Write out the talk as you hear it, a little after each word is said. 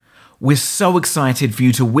We're so excited for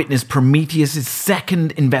you to witness Prometheus'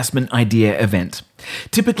 second investment idea event.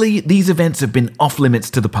 Typically, these events have been off limits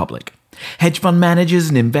to the public. Hedge fund managers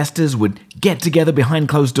and investors would get together behind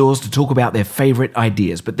closed doors to talk about their favorite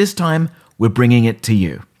ideas, but this time, we're bringing it to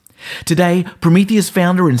you. Today, Prometheus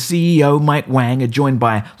founder and CEO Mike Wang are joined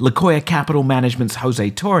by Lacoya Capital Management's Jose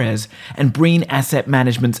Torres and Breen Asset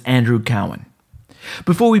Management's Andrew Cowan.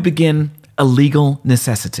 Before we begin, a legal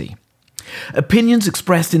necessity. Opinions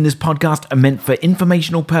expressed in this podcast are meant for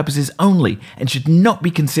informational purposes only and should not be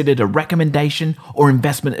considered a recommendation or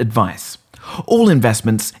investment advice. All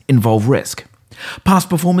investments involve risk. Past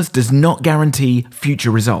performance does not guarantee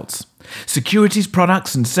future results. Securities,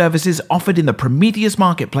 products, and services offered in the Prometheus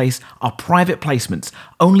marketplace are private placements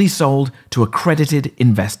only sold to accredited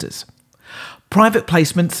investors. Private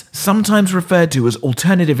placements, sometimes referred to as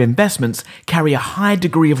alternative investments, carry a high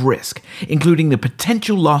degree of risk, including the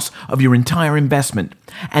potential loss of your entire investment,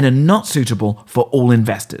 and are not suitable for all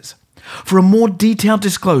investors. For a more detailed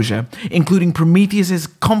disclosure, including Prometheus's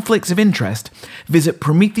conflicts of interest, visit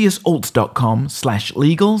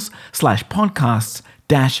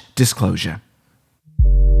prometheusalts.com/legals/podcasts-disclosure.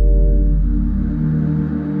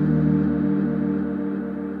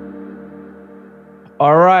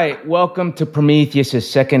 All right, welcome to Prometheus'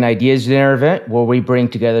 second Ideas Dinner event, where we bring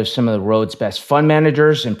together some of the road's best fund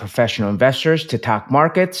managers and professional investors to talk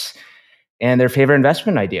markets and their favorite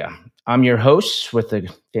investment idea. I'm your host with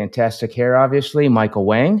the fantastic hair, obviously, Michael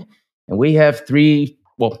Wang, and we have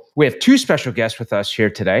two special guests with us here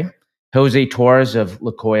today, Jose Torres of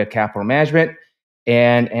Lacoya Capital Management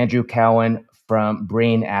and Andrew Cowan from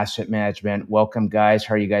Breen Asset Management. Welcome, guys.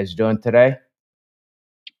 How are you guys doing today?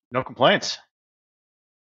 No complaints.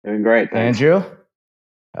 Doing great, thanks. Andrew,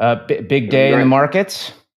 big day in the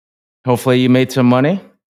markets. Hopefully you made some money.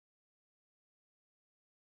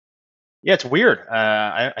 Yeah, it's weird.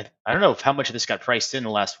 I don't know how much of this got priced in the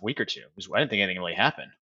last week or two. I didn't think anything really happened,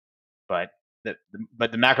 but the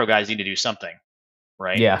macro guys need to do something,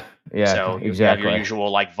 right? Yeah, So exactly. You have your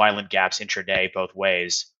usual violent gaps intraday both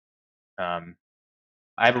ways. I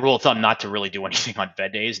have a rule of thumb not to really do anything on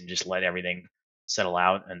Fed days and just let everything settle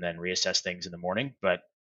out and then reassess things in the morning. But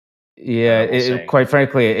yeah, quite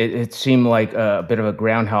frankly, it seemed like a bit of a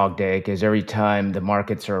Groundhog Day because every time the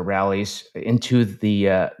markets are rallies into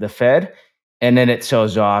the Fed, and then it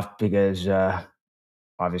sells off because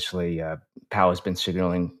obviously Powell has been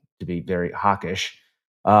signaling to be very hawkish.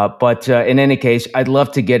 But in any case, I'd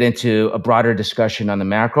love to get into a broader discussion on the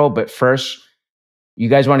macro. But first, you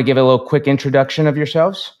guys want to give a little quick introduction of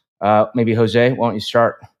yourselves? Maybe Jose, why don't you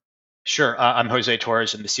start? Sure. I'm Jose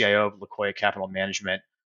Torres. I'm the CIO of Lacoya Capital Management.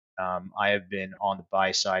 I have been on the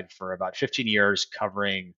buy side for about 15 years,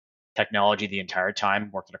 covering technology the entire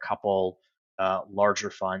time. Worked at a couple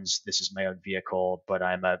larger funds. This is my own vehicle, but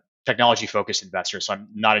I'm a technology-focused investor. So I'm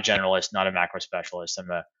not a generalist, not a macro specialist.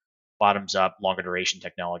 I'm a bottoms-up, longer duration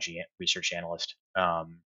technology research analyst.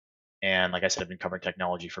 And like I said, I've been covering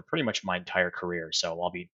technology for pretty much my entire career. So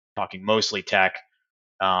I'll be talking mostly tech,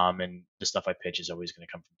 and the stuff I pitch is always going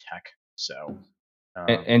to come from tech. So.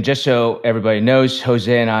 And just so everybody knows,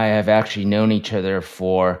 Jose and I have actually known each other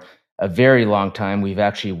for a very long time. We've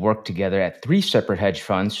actually worked together at 3 separate hedge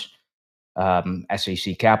funds,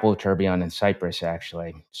 SAC Capital, Tourbillon, and Cypress,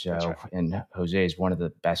 actually. So, That's right. And Jose is one of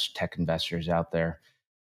the best tech investors out there.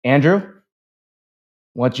 Andrew,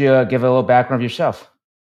 why don't you give a little background of yourself?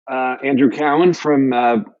 Andrew Cowan from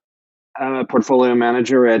I'm a portfolio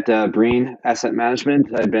manager at Breen Asset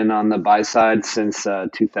Management. I've been on the buy side since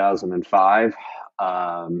 2005.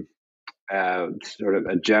 Sort of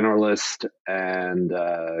a generalist and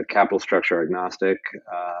capital structure agnostic.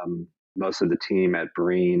 Most of the team at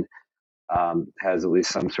Breen has at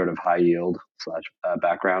least some sort of high yield /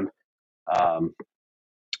 background.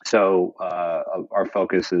 So our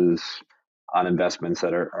focus is on investments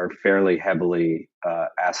that are fairly heavily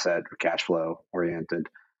asset or cash flow oriented.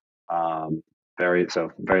 Very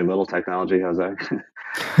little technology, Jose.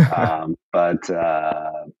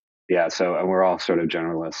 Yeah, and we're all sort of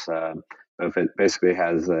generalists. So if it basically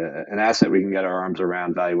has an asset we can get our arms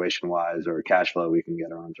around valuation wise, or cash flow we can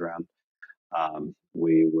get our arms around,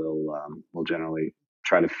 we'll generally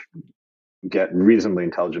try to get reasonably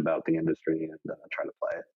intelligent about the industry and try to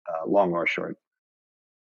play it long or short.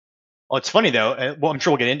 Well, it's funny though. Well, I'm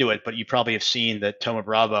sure we'll get into it, but you probably have seen the Thoma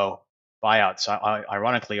Bravo buyouts.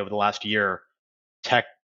 Ironically, over the last year, tech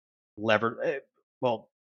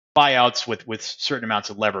buyouts with certain amounts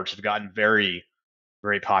of leverage have gotten very,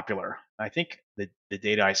 very popular. I think the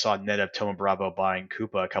data I saw net of Thoma Bravo buying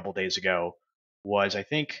Coupa a couple days ago was, I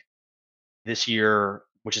think, this year,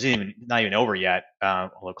 which is not even over yet,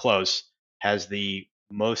 although close, has the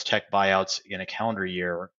most tech buyouts in a calendar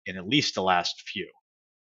year in at least the last few,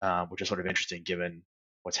 which is sort of interesting given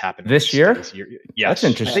what's happened This year? this year. That's Yes,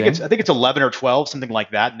 interesting. I think it's 11 or 12, something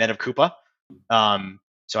like that, net of Coupa.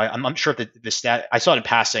 So I'm not sure if the stat, I saw it in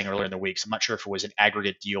passing earlier in the week, so I'm not sure if it was an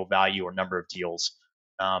aggregate deal value or number of deals.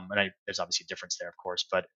 There's obviously a difference there, of course,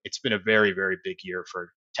 but it's been a very, very big year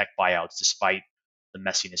for tech buyouts, despite the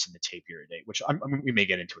messiness in the tape year to date, which we may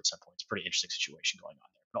get into at some point. It's a pretty interesting situation going on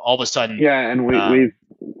there. But all of a sudden, Yeah, and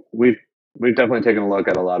we've definitely taken a look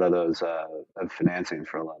at a lot of those of financing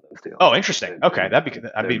for a lot of those deals. oh, interesting. Okay,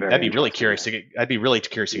 I'd be really curious yeah. to get. I'd be really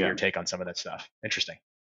curious to get Yeah. your take on some of that stuff. Interesting.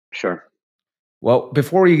 Sure. Well,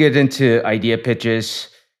 before we get into idea pitches,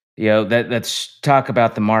 let's talk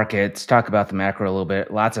about the markets, talk about the macro a little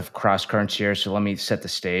bit. Lots of cross currents here, so let me set the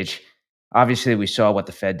stage. Obviously, we saw what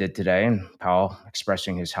the Fed did today, and Powell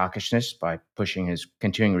expressing his hawkishness by pushing his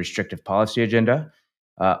continuing restrictive policy agenda.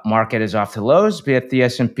 Market is off to lows, but the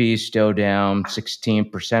S&P is still down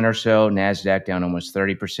 16% or so. NASDAQ down almost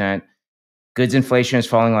 30%. Goods inflation is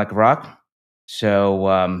falling like a rock.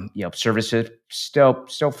 So, services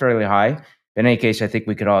still fairly high. In any case, I think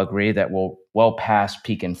we could all agree that we're well past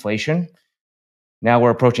peak inflation. Now we're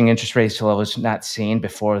approaching interest rates levels not seen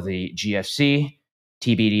before the GFC.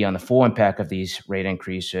 TBD on the full impact of these rate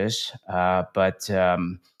increases. But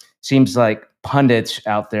seems like pundits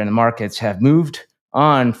out there in the markets have moved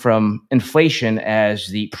on from inflation as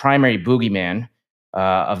the primary boogeyman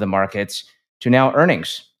of the markets to now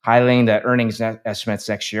earnings, highlighting that earnings estimates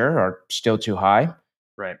next year are still too high.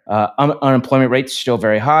 Right. Unemployment rates still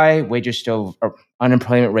very high.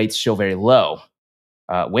 Unemployment rates still very low.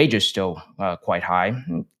 Wages still quite high.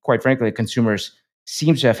 And quite frankly, consumers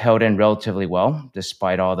seem to have held in relatively well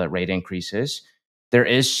despite all the rate increases. There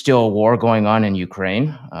is still a war going on in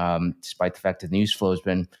Ukraine, despite the fact that the news flow has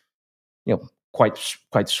been,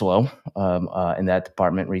 quite slow in that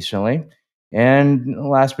department recently. And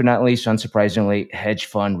last but not least, unsurprisingly, hedge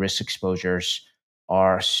fund risk exposures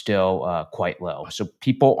are still quite low. So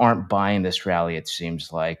people aren't buying this rally, it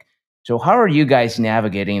seems like. So how are you guys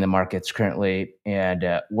navigating the markets currently?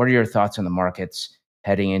 And what are your thoughts on the markets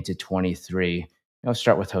heading into 23? I'll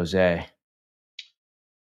start with Jose.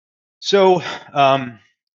 So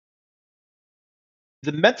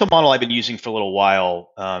the mental model I've been using for a little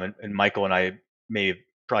while, and Michael and I may have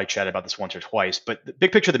probably chatted about this once or twice, but the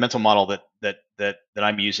big picture of the mental model that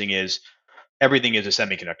I'm using is everything is a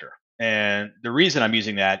semiconductor. And the reason I'm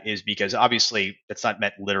using that is because obviously that's not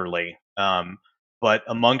meant literally, but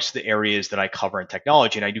amongst the areas that I cover in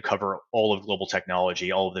technology, and I do cover all of global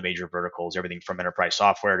technology, all of the major verticals, everything from enterprise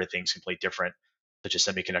software to things completely different, such as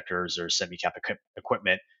semiconductors or semi-cap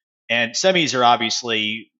equipment. And semis are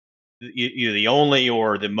obviously either the only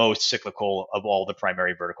or the most cyclical of all the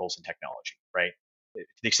primary verticals in technology, right? To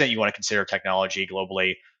the extent you want to consider technology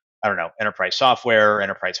globally, I don't know, enterprise software,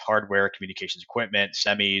 enterprise hardware, communications equipment,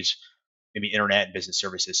 semis, maybe internet and business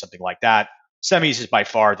services, something like that. Semis is by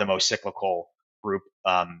far the most cyclical group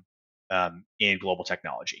in global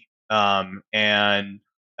technology. And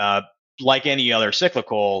like any other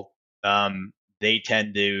cyclical, they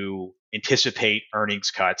tend to anticipate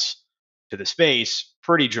earnings cuts to the space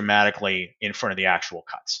pretty dramatically in front of the actual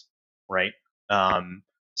cuts, right?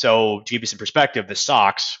 So to give you some perspective, the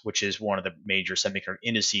SOX, which is one of the major semiconductor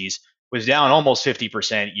indices, was down almost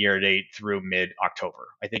 50% year to date through mid-October.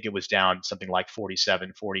 I think it was down something like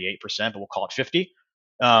 47, 48%, but we'll call it 50.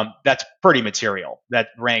 That's pretty material. That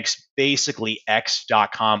ranks basically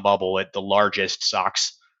X.com bubble at the largest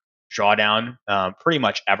SOX drawdown pretty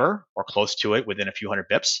much ever, or close to it, within a few hundred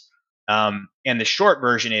bips. And the short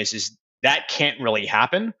version is that can't really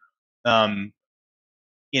happen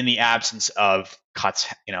in the absence of cuts,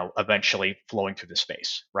 eventually flowing through the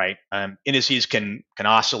space, right? Indices can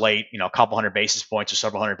oscillate, a couple hundred basis points or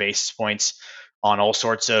several hundred basis points on all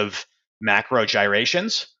sorts of macro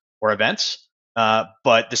gyrations or events,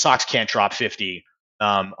 but the SOX can't drop 50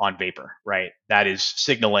 on vapor, right? That is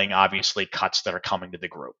signaling, obviously, cuts that are coming to the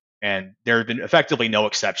group. And there have been effectively no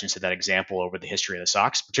exceptions to that example over the history of the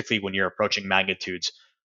SOX, particularly when you're approaching magnitudes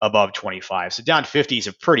above 25. So down 50 is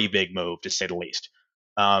a pretty big move, to say the least.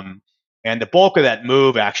 And the bulk of that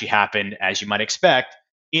move actually happened, as you might expect,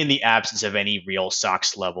 in the absence of any real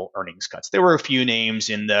SOX level earnings cuts. There were a few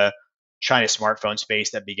names in the China smartphone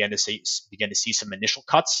space that began to see some initial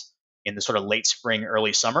cuts in the sort of late spring,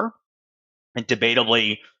 early summer, and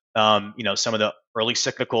debatably, some of the early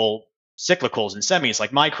cyclicals and semis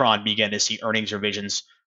like Micron began to see earnings revisions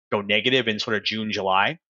go negative in sort of June,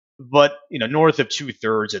 July. But north of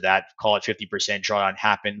 2/3 of that, call it 50% drawdown,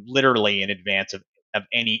 happened literally in advance of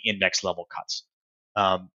any index level cuts.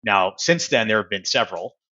 Now, since then, there have been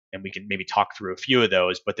several. and we can maybe talk through a few of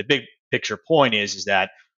those. But the big picture point is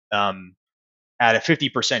that at a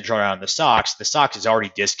 50% drawdown on the SOX is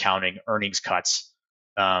already discounting earnings cuts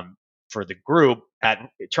for the group at,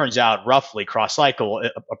 it turns out, roughly cross cycle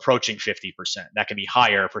approaching 50%. That can be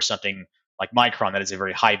higher for something like Micron that is a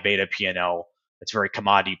very high beta P&L. It's very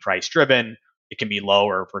commodity price driven. It can be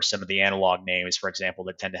lower for some of the analog names, for example,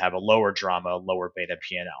 that tend to have a lower drama, lower beta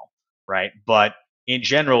P&L, right? But in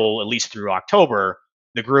general, at least through October,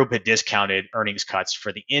 the group had discounted earnings cuts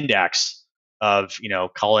for the index of,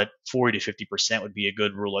 call it 40 to 50% would be a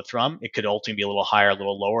good rule of thumb. It could ultimately be a little higher, a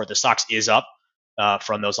little lower. The SOX is up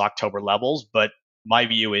from those October levels, but my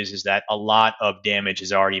view is that a lot of damage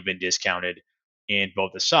has already been discounted in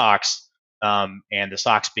both the SOX and the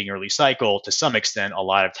SOX being early cycle, to some extent, a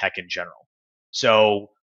lot of tech in general.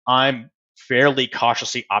 So I'm fairly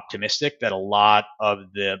cautiously optimistic that a lot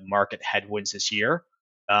of the market headwinds this year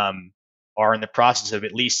are in the process of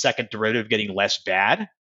at least second derivative getting less bad.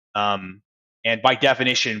 And by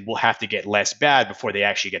definition, will have to get less bad before they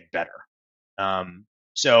actually get better.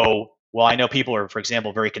 So while I know people are, for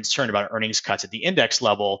example, very concerned about earnings cuts at the index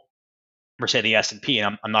level, for say the S&P,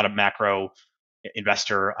 and I'm not a macro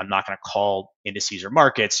investor, I'm not going to call indices or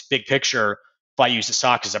markets. Big picture, if I use the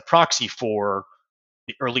SOX as a proxy for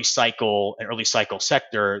the early cycle and early cycle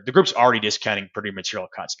sector, the group's already discounting pretty material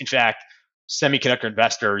cuts. In fact, semiconductor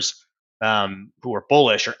investors who are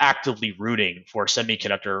bullish are actively rooting for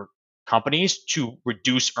semiconductor companies to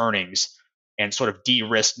reduce earnings and sort of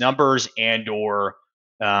de-risk numbers and or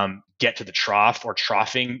get to the trough or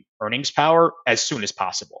troughing earnings power as soon as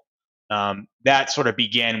possible. That sort of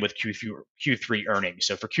began with Q3 earnings.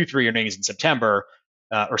 So for Q3 earnings in September,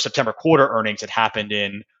 or September quarter earnings that happened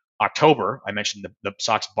in October, I mentioned the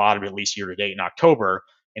SOX bottomed at least year to date in October,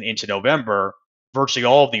 and into November, virtually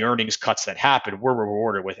all of the earnings cuts that happened were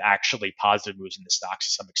rewarded with actually positive moves in the stocks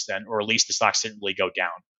to some extent, or at least the stocks didn't really go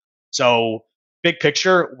down. So big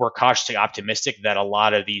picture, we're cautiously optimistic that a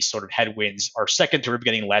lot of these sort of headwinds are second derivative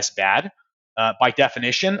getting less bad. By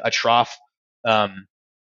definition, a trough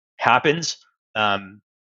happens.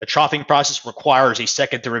 The troughing process requires a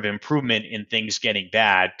second derivative improvement in things getting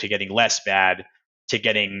bad to getting less bad to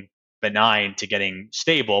getting benign to getting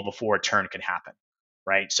stable before a turn can happen,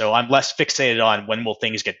 right? So I'm less fixated on when will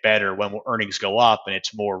things get better, when will earnings go up, and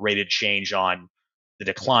it's more rated change on the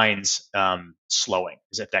declines slowing.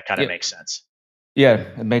 If that kind of makes sense. Yeah,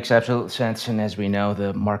 it makes absolute sense. And as we know,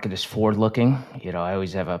 the market is forward-looking. I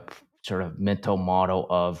always have a sort of mental model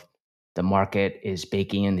of the market is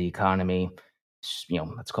baking in the economy,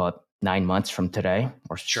 let's call it 9 months from today,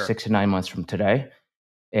 or Sure. 6 to 9 months from today.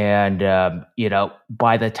 And,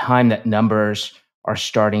 by the time that numbers are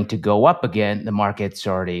starting to go up again, the market's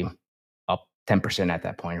already up 10% at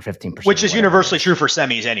that point, or 15%. Which is universally true for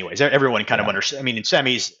semis anyways. Everyone kind of understands. I mean, in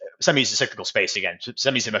semis is a cyclical space again.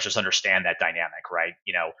 Semis investors understand that dynamic, right?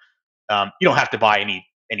 You don't have to buy any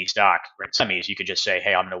stock, right? Semis, you could just say,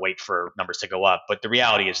 hey, I'm going to wait for numbers to go up. But the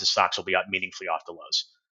reality is the stocks will be up meaningfully off the lows.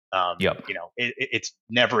 It's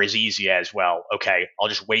never as easy as, well, okay, I'll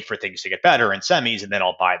just wait for things to get better in semis and then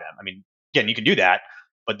I'll buy them. I mean, again, you can do that,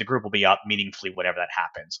 but the group will be up meaningfully whenever that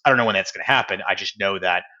happens. I don't know when that's going to happen. I just know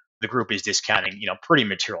that the group is discounting, pretty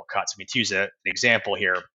material cuts. I mean, to use an example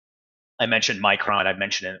here, I mentioned Micron. I've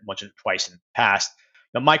mentioned it once or twice in the past.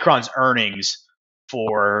 Micron's earnings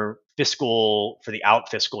for the out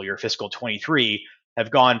fiscal year, fiscal 23,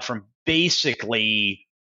 have gone from basically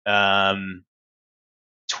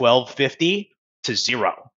 $12.50 to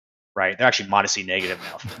zero, right? They're actually modestly negative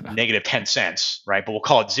now, negative 10 cents, right? But we'll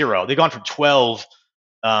call it zero. They've gone from 12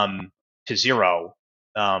 to zero.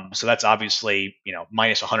 So that's obviously,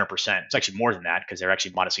 minus 100%. It's actually more than that because they're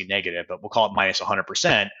actually modestly negative, but we'll call it minus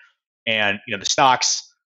 100%. And, the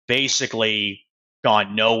stock's basically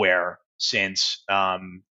gone nowhere since,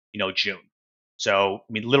 June. So,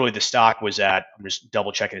 I mean, literally the stock was I'm just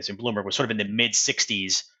double checking this in Bloomberg, was sort of in the mid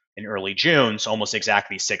 60s in early June. So almost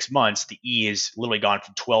exactly 6 months. The E has literally gone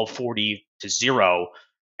from 1240 to zero.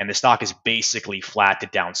 And the stock is basically flat to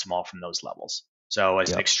down small from those levels. So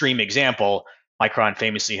as an extreme example, Micron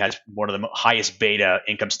famously has one of the highest beta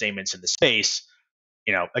income statements in the space.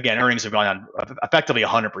 Again, earnings have gone down effectively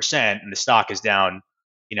 100%, and the stock is down,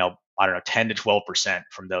 10 to 12%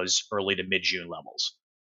 from those early to mid-June levels.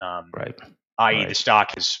 Right. I.e., the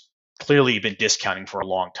stock has clearly been discounting for a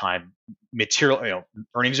long time material,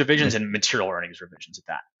 earnings revisions and material earnings revisions at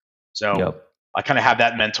that. So I kind of have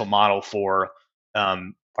that mental model for,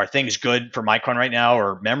 are things good for Micron right now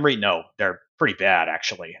or memory? No, they're pretty bad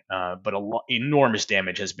actually. But enormous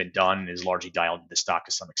damage has been done and is largely dialed into the stock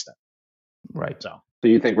to some extent. Right. So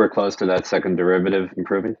you think we're close to that second derivative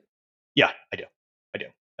improving? Yeah, I do.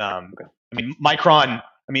 I mean, Micron.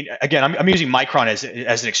 I mean, again, I'm using Micron as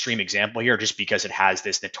an extreme example here, just because it has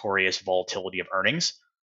this notorious volatility of earnings.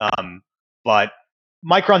 But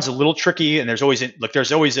Micron's a little tricky, and there's always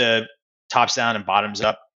a tops down and bottoms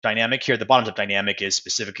up dynamic here. The bottoms up dynamic is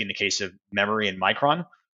specifically in the case of memory and Micron.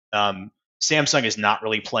 Samsung is not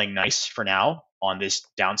really playing nice for now on this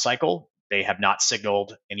down cycle. They have not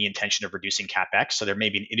signaled any intention of reducing capex, so there may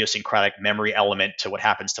be an idiosyncratic memory element to what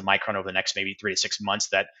happens to Micron over the next maybe 3 to 6 months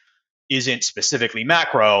that isn't specifically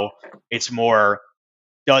macro. It's more,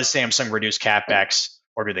 does Samsung reduce capex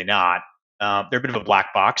or do they not? They're a bit of a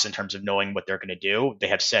black box in terms of knowing what they're going to do. They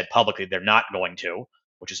have said publicly they're not going to,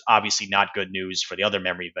 which is obviously not good news for the other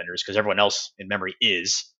memory vendors, because everyone else in memory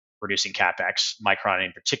is reducing capex, Micron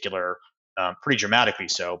in particular, pretty dramatically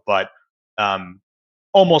so. But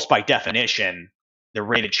almost by definition, the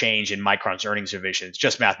rate of change in Micron's earnings revisions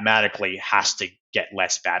just mathematically has to get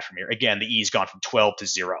less bad from here. Again, the E's gone from 12 to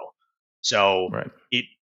 0. So It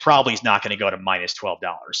probably is not going to go to minus $12.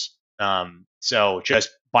 So just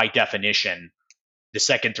by definition, the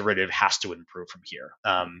second derivative has to improve from here.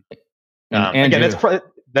 Again,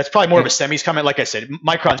 that's probably more of a semis comment. Like I said,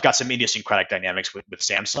 Micron's got some idiosyncratic dynamics with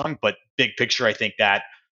Samsung, but big picture, I think that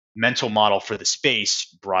mental model for the space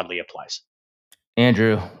broadly applies.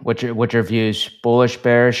 Andrew, what's your views? Bullish,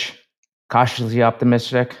 bearish, cautiously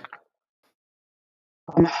optimistic?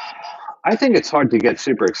 I think it's hard to get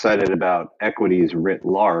super excited about equities writ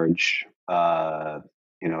large.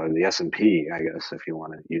 The S&P, I guess, if you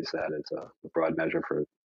want to use that as a broad measure for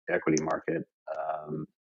the equity market,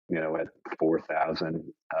 at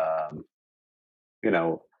 4,000.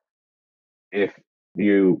 If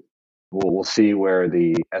we'll see where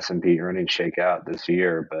the S&P earnings shake out this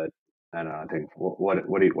year, but I don't know. I think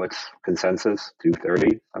what's consensus?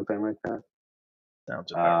 230, something like that.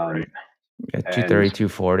 Sounds about right. Yeah, 230,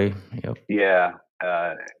 240. Yep. Yeah,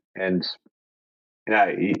 and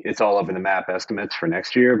it's all over the map estimates for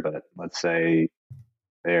next year, but let's say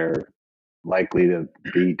they're likely to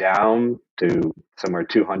be down to somewhere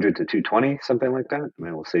 200 to 220, something like that. I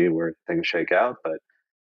mean, we'll see where things shake out, but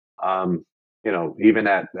even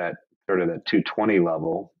at that sort of that 220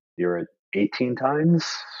 level, you're at 18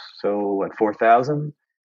 times. So at 4,000,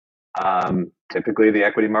 typically the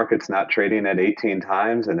equity market's not trading at 18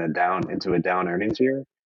 times in a down earnings year.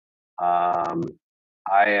 I'm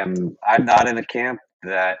not in the camp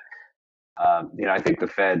that I think the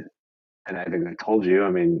Fed, and I think I told you,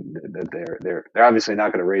 I mean, that they're obviously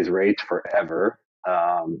not going to raise rates forever.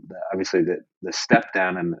 Obviously, the step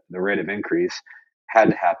down in the rate of increase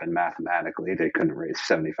had to happen mathematically. They couldn't raise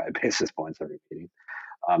 75 basis points every meeting.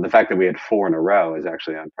 The fact that we had 4 in a row is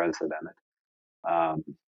actually unprecedented.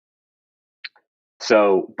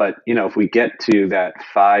 But if we get to that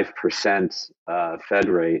 5% Fed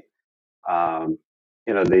rate,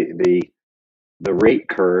 the rate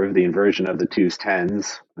curve, the inversion of the 2s,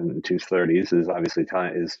 10s, and 2s, 30s is obviously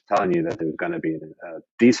telling you that there's going to be a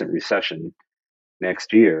decent recession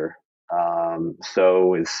next year.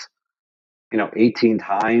 So is 18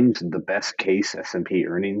 times the best case S&P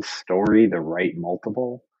earnings story the right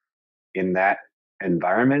multiple in that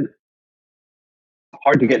environment?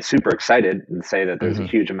 Hard to get super excited and say that there's a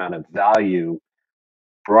huge amount of value,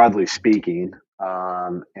 broadly speaking.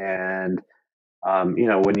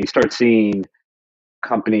 When you start seeing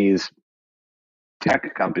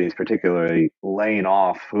tech companies particularly, laying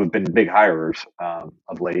off, who have been big hirers of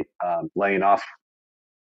late, laying off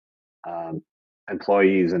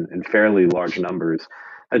employees in fairly large numbers,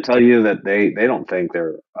 I tell you that they don't think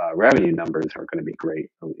their revenue numbers are going to be great,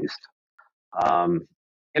 at least.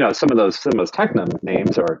 Some of those tech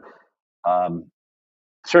names are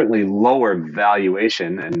certainly lower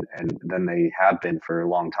valuation and than they have been for a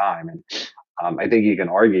long time, and I think you can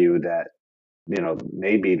argue that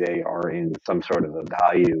maybe they are in some sort of a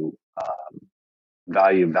value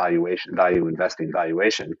investing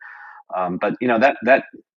valuation. But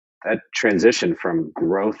that transition from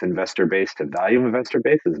growth investor base to value investor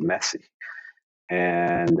base is messy,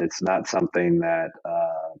 and it's not something that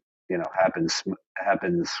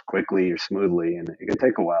happens quickly or smoothly, and it can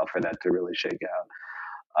take a while for that to really shake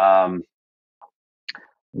out.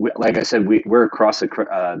 Like I said, we're across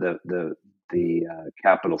the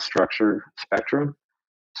capital structure spectrum.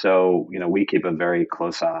 So, we keep a very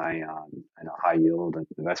close eye on high yield and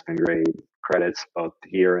investment grade credits, both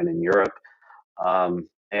here and in Europe. I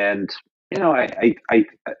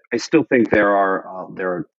still think there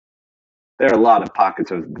are a lot of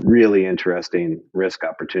pockets of really interesting risk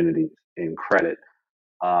opportunities in credit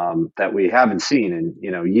that we haven't seen in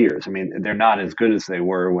years. I mean, they're not as good as they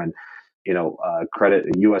were when credit,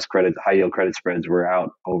 U.S. credit, high yield credit spreads were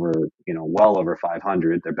out over, well over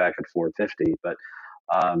 500. They're back at 450, but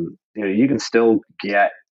you can still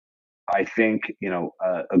get, I think,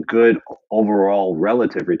 a good overall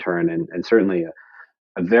relative return, and certainly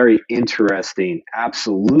a very interesting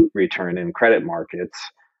absolute return in credit markets.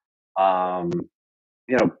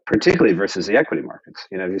 Particularly versus the equity markets.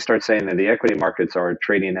 If you start saying that the equity markets are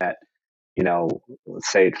trading at,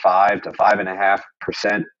 let's say 5 to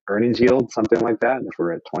 5.5% earnings yield, something like that. If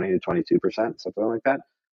we're at 20 to 22%, something like that,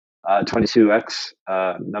 22x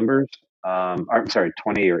numbers. I'm sorry,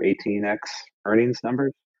 20 or 18x earnings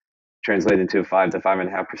numbers translate into 5 to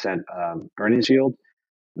 5.5% earnings yield.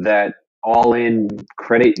 That all in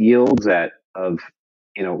credit yields of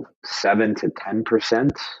 7 to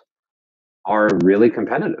 10% are really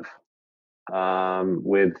competitive,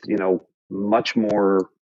 with much more,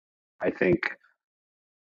 I think,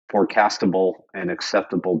 forecastable and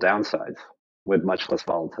acceptable downsides with much less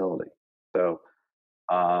volatility. So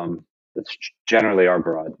that's generally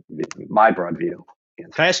my broad view.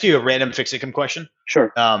 Can I ask you a random fixed income question?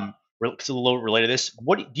 Sure. It's a little related to this.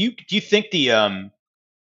 What do you think the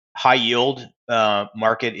high yield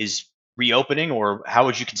market is reopening, or how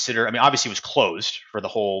would you consider? I mean, obviously it was closed for the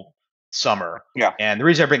whole summer. Yeah. And the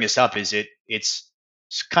reason I bring this up is it's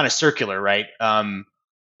kind of circular, right?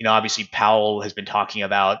 Obviously Powell has been talking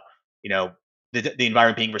about, the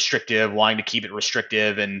environment being restrictive, wanting to keep it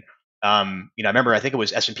restrictive. And, I remember, I think it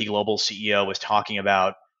was S&P Global CEO was talking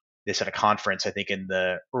about this at a conference, I think in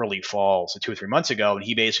the early fall, so 2 or 3 months ago. And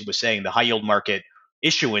he basically was saying the high yield market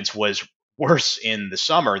issuance was worse in the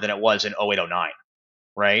summer than it was in 0809,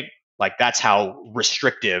 right? Like that's how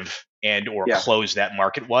restrictive and or closed that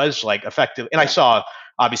market was, like effective. And I saw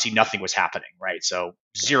obviously nothing was happening, right? So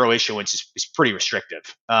zero issuance is pretty restrictive.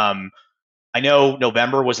 I know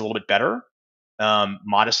November was a little bit better,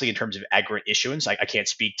 modestly in terms of aggregate issuance. I can't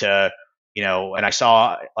speak to, and I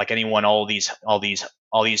saw like anyone, all these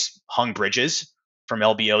hung bridges from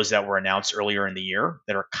LBOs that were announced earlier in the year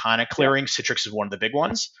that are kind of clearing. Citrix is one of the big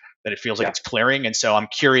ones that it feels like it's clearing. And so I'm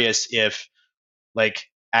curious if, like,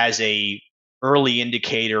 as a early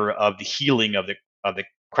indicator of the healing of the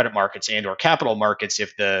credit markets and or capital markets,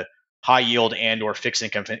 if the high yield and or fixed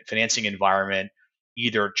income financing environment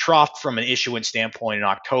either troughed from an issuance standpoint in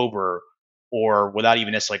October, or without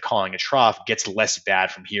even necessarily calling a trough, gets less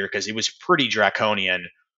bad from here, because it was pretty draconian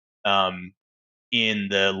in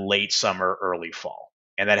the late summer, early fall.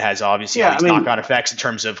 And that has obviously all these knock-on effects in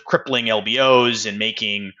terms of crippling LBOs and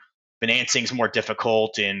making financings more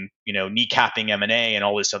difficult, and kneecapping M&A and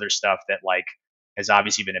all this other stuff that has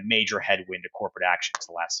obviously been a major headwind to corporate actions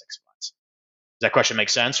the last 6 months. Does that question make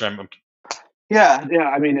sense? Yeah.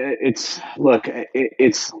 I mean, it's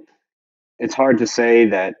hard to say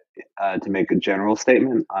that, to make a general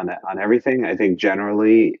statement on everything. I think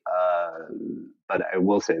generally, but I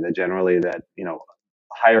will say that generally that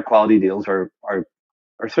higher quality deals are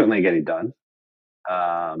certainly getting done,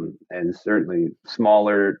 and certainly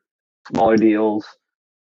smaller deals,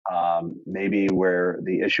 maybe where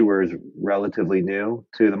the issuer is relatively new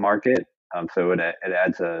to the market, so it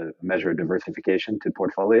adds a measure of diversification to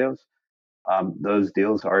portfolios. Those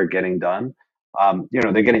deals are getting done.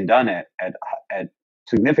 They're getting done at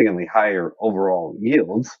significantly higher overall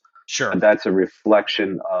yields. Sure. And that's a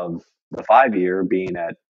reflection of the 5-year being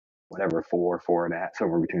at whatever, 4.5,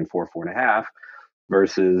 somewhere between 4.5,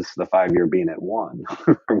 versus the 5-year being at 1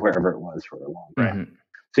 or wherever it was for a long time. Mm-hmm.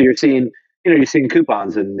 So you're seeing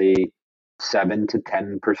coupons in the 7 to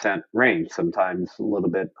 10% range, sometimes a little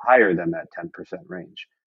bit higher than that 10% range.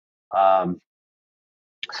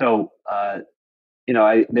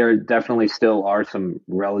 There definitely still are some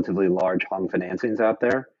relatively large hung financings out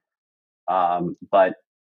there, but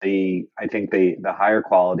I think the higher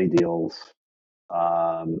quality deals,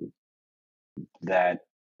 that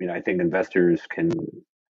I think investors can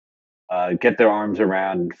get their arms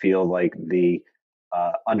around and feel like the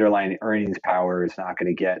underlying earnings power is not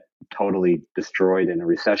going to get totally destroyed in a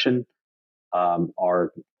recession,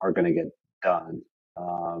 are going to get done.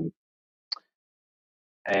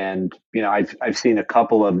 And I've seen a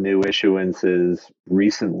couple of new issuances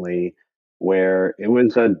recently where it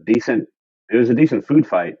was a decent food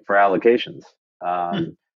fight for allocations.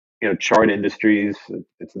 Chart Industries,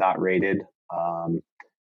 it's not rated.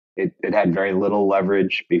 It had very little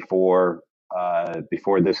leverage before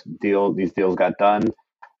these deals got done.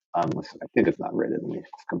 I think it's not rated. Let me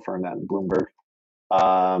just confirm that in Bloomberg.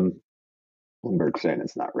 Bloomberg saying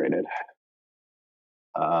it's not rated.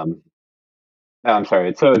 I'm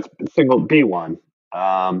sorry. So it's single B1.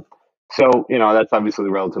 So that's obviously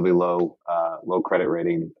relatively low credit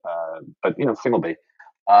rating, but single B.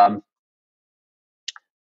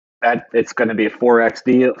 that it's going to be a 4x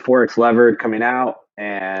deal, 4x levered coming out,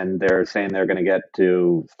 and they're saying they're going to get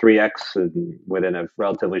to 3x within a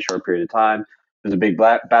relatively short period of time. There's a big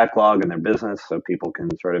backlog in their business, so people can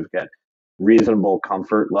sort of get reasonable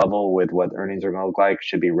comfort level with what earnings are going to look like.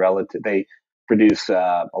 Should be relative. They produce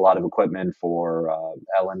a lot of equipment for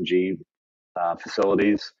LNG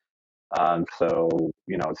facilities. So,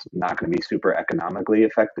 it's not going to be super economically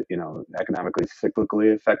effective, economically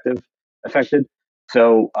cyclically affected.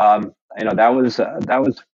 So,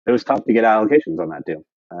 it was tough to get allocations on that deal.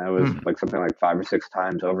 It was like something like 5 or 6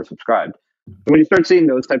 times oversubscribed. So when you start seeing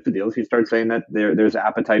those types of deals, you start saying that there's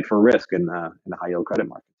appetite for risk in the high yield credit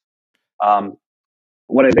market.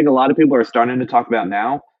 What I think a lot of people are starting to talk about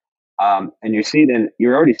now, and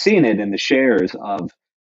you're already seeing it in the shares of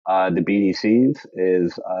the BDCs,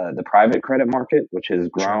 is the private credit market, which has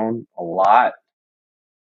grown a lot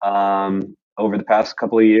over the past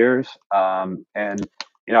couple of years. And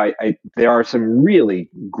there are some really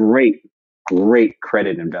great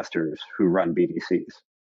credit investors who run BDCs,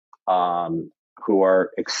 who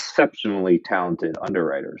are exceptionally talented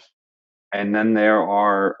underwriters. And then there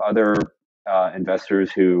are other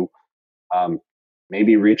investors who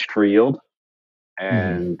maybe reached for yield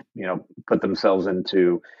and put themselves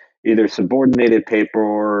into either subordinated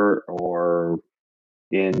paper or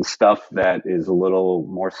in stuff that is a little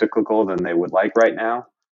more cyclical than they would like right now.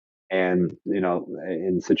 And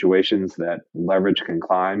in situations that leverage can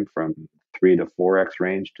climb from 3 to 4x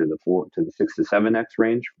range to the 6 to 7x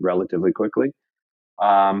range relatively quickly.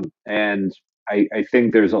 And I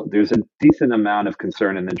think there's a decent amount of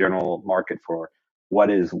concern in the general market for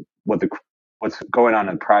what's going on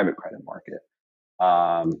in the private credit market.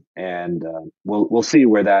 And we'll see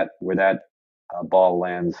where that ball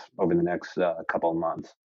lands over the next couple of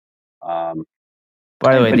months.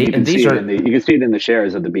 By the way, you can see it in the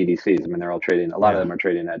shares of the BDCs. I mean, they're all trading. A lot of them are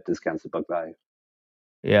trading at discounts to book value.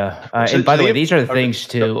 Yeah, and by the way, these are the things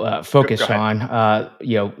to focus on.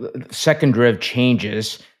 Second derivative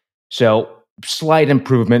changes. So slight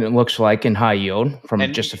improvement, it looks like, in high yield from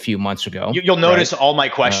just a few months ago. You'll notice all my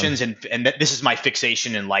questions, and this is my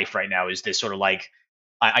fixation in life right now, is this sort of like,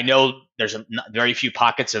 I know there's very few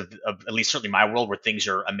pockets of at least certainly my world where things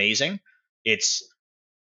are amazing. It's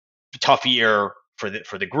a tough year for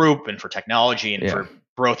the group and for technology and for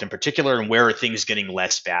growth in particular, and where are things getting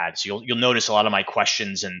less bad. So you'll notice a lot of my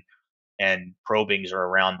questions and probings are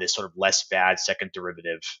around this sort of less bad second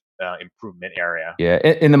derivative improvement area. Yeah,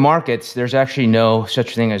 in the markets, there's actually no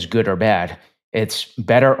such thing as good or bad. It's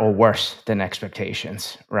better or worse than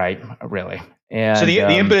expectations, right? Really. And so the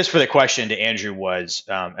impetus for the question to Andrew was,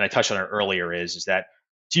 and I touched on it earlier, is that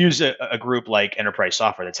to use a group like Enterprise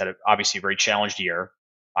Software that's had obviously a very challenged year.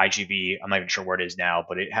 IGV, I'm not even sure where it is now,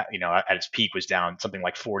 but it at its peak was down something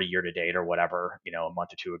like 40 year to date or whatever, a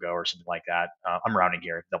month or two ago or something like that. I'm rounding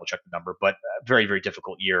here, double check the number, but very, very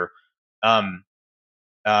difficult year. The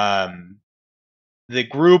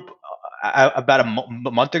group about a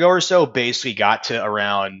month ago or so basically got to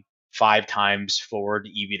around 5 times forward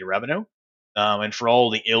EV to revenue. And for all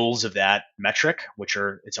the ills of that metric, which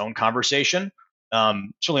are its own conversation,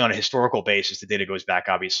 certainly on a historical basis, the data goes back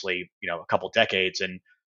obviously, a couple decades, and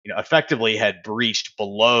effectively had breached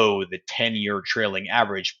below the 10-year trailing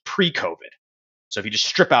average pre-COVID. So if you just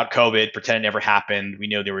strip out COVID, pretend it never happened, we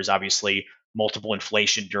know there was obviously multiple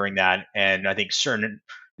inflation during that, and I think certain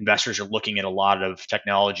investors are looking at a lot of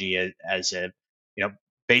technology as a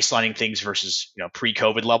baselining things versus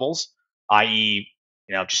pre-COVID levels, i.e.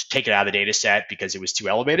 just take it out of the data set because it was too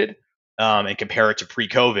elevated, and compare it to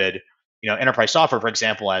pre-COVID. Enterprise Software, for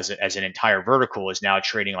example, as an entire vertical, is now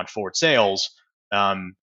trading on forward sales,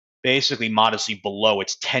 basically modestly below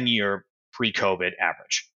its 10-year pre-COVID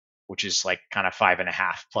average, which is like kind of 5.5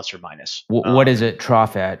 plus or minus. What is it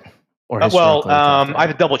trough at? I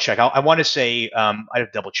have to double check. I want to say I have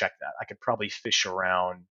to double check that. I could probably fish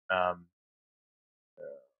around.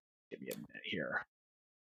 Give me a minute here.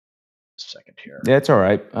 A second here. Yeah, it's all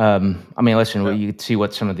right. Listen, you can see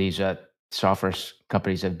what some of these software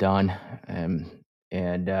companies have done, and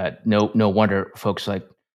no wonder folks like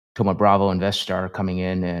Thoma Bravo, Investor are coming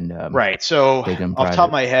in and right. So off the top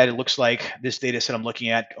of my head, it looks like this data set I'm looking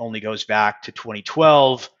at only goes back to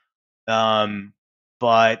 2012,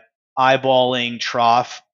 but eyeballing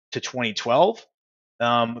trough to 2012,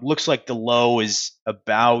 it looks like the low is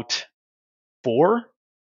about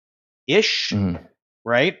 4-ish,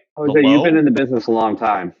 right? Jose, you've been in the business a long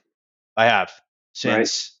time. I have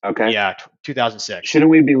since 2006.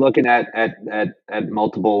 Shouldn't we be looking at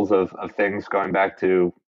multiples of things going back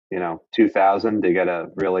to 2000 to get a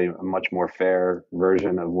much more fair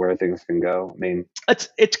version of where things can go. I mean,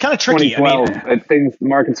 it's kind of tricky. 2012, the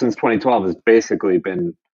market since 2012 has basically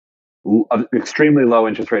been an extremely low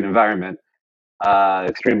interest rate environment,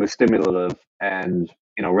 extremely stimulative, and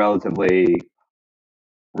relatively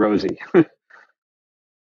rosy.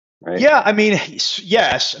 Right? Yeah,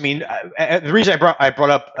 yes. The reason I brought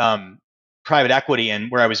up private equity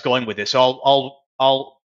and where I was going with this, so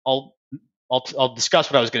I'll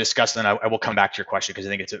discuss what I was going to discuss, and then I will come back to your question because I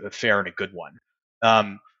think it's a fair and a good one.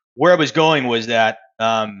 Where I was going was that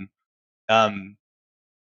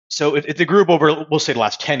so if the group over, we'll say the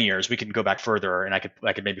last 10 years, we can go back further, and I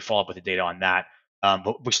could maybe follow up with the data on that.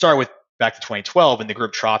 But we start with back to 2012, and the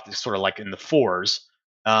group trough is sort of like in the fours.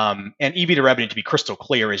 And EV to revenue, to be crystal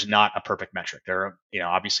clear, is not a perfect metric. There are,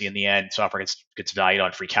 obviously in the end, software gets valued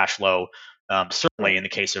on free cash flow. Certainly in the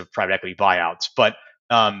case of private equity buyouts, but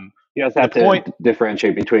you also have to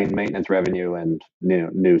differentiate between maintenance revenue and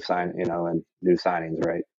new signings,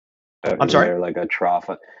 right? I'm sorry. They're like a trough.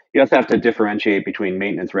 You also have to differentiate between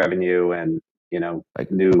maintenance revenue and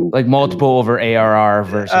like multiple over ARR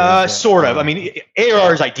versus sort of.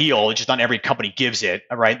 ARR is ideal. It's just not every company gives it.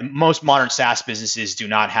 Right. Most modern SaaS businesses do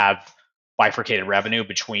not have bifurcated revenue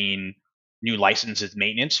between new licenses and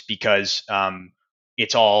maintenance because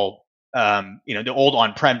it's all the old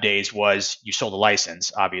on-prem days was you sold a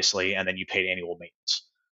license, obviously, and then you paid annual maintenance.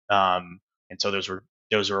 And so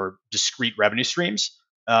those were discrete revenue streams.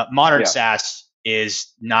 Modern SaaS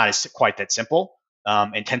is not quite that simple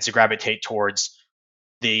and tends to gravitate towards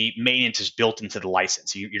the maintenance is built into the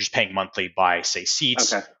license. You're just paying monthly by, say,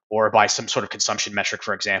 seats or by some sort of consumption metric,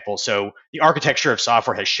 for example. So the architecture of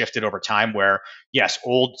software has shifted over time where, yes,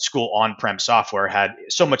 old school on-prem software had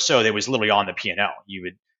so much so that it was literally on the P&L.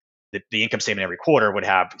 The income statement every quarter would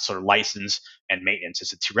have sort of license and maintenance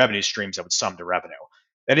as the two revenue streams that would sum to revenue.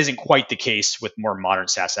 That isn't quite the case with more modern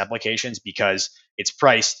SaaS applications because it's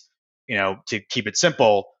priced, to keep it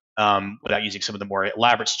simple, without using some of the more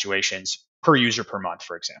elaborate situations, per user per month,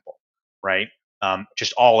 for example, right?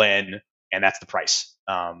 Just all in, and that's the price.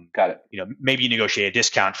 Got it. Maybe you negotiate a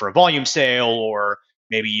discount for a volume sale, or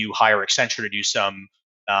maybe you hire Accenture to do some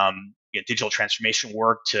digital transformation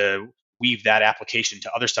work to weave that application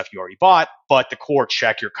to other stuff you already bought. But the core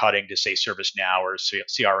check you're cutting to, say, ServiceNow or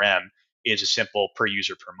CRM is a simple per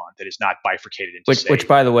user per month. It is not bifurcated into which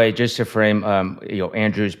by the way, just to frame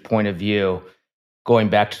Andrew's point of view, going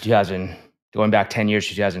back 10 years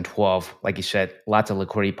to 2012, like you said, lots of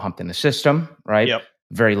liquidity pumped in the system, right? Yep.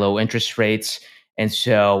 Very low interest rates. And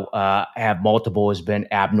so have multiple has been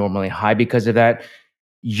abnormally high because of that.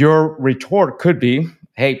 Your retort could be,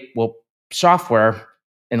 hey, well, software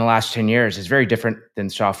in the last 10 years is very different than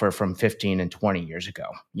software from 15 and 20 years ago.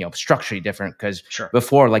 Structurally different because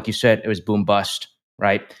before, like you said, it was boom bust,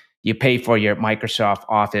 right? You pay for your Microsoft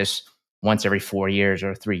Office once every 4 years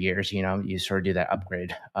or 3 years, you sort of do that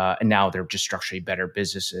upgrade. And now they're just structurally better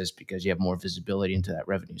businesses because you have more visibility into that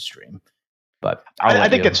revenue stream. But I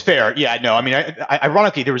think that's fair. Yeah, no,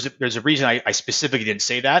 ironically, there's a reason I specifically didn't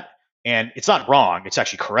say that. And it's not wrong. It's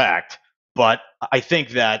actually correct. But I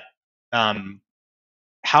think that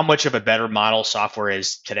how much of a better model software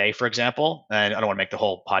is today, for example, and I don't want to make the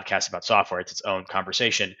whole podcast about software. It's its own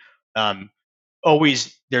conversation.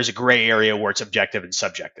 Always there's a gray area where it's objective and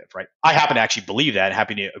subjective, right? I happen to actually believe that.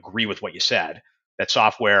 Happy to agree with what you said, that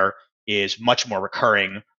software is much more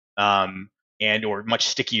recurring and or much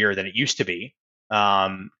stickier than it used to be.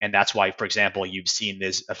 And that's why, for example, you've seen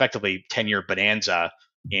this effectively 10-year bonanza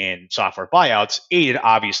in software buyouts, aided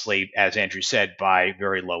obviously, as Andrew said, by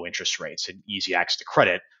very low interest rates and easy access to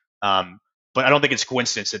credit. But I don't think it's a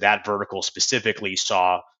coincidence that vertical specifically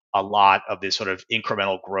saw a lot of this sort of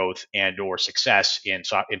incremental growth and or success in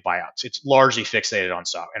buyouts. It's largely fixated on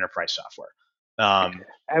enterprise software.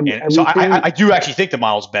 I do actually think the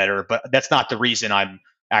model's better, but that's not the reason I'm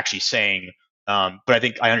actually saying. But I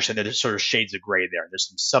think I understand that there's sort of shades of gray there.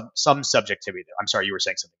 There's some subjectivity there. I'm sorry, you were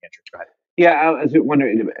saying something, Andrew. Go ahead. Yeah, I was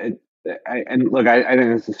wondering, and look, I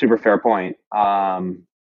think it's a super fair point, and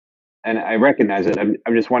I recognize it. I'm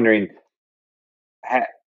just wondering,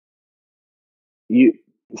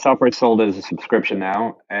 software is sold as a subscription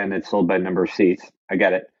now, and it's sold by number of seats. I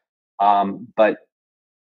get it, but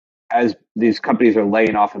as these companies are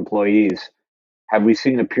laying off employees, have we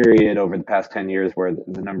seen a period over the past 10 years where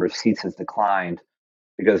the number of seats has declined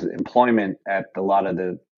because employment at a lot of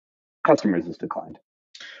the customers has declined?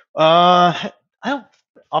 I don't,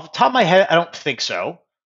 off the top of my head, I don't think so.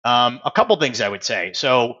 A couple things I would say.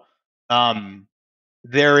 So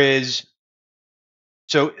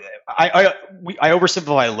I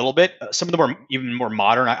oversimplify a little bit. Some of them are even more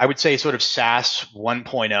modern. I would say sort of SaaS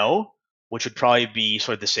 1.0, which would probably be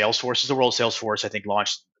sort of the Salesforce. The world Salesforce, I think,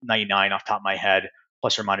 launched 99 off the top of my head,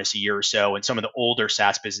 plus or minus a year or so. And some of the older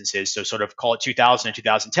SaaS businesses, so sort of call it 2000 and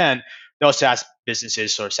 2010, those SaaS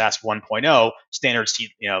businesses, sort of SaaS 1.0, standard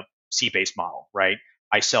seat-based model, right?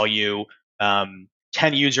 I sell you 10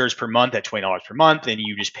 users per month at $20 per month, and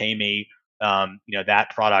you just pay me that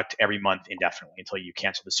product every month indefinitely until you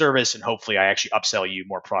cancel the service. And hopefully I actually upsell you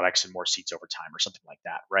more products and more seats over time or something like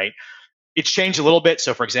that, right? It's changed a little bit.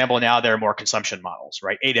 So for example, now there are more consumption models,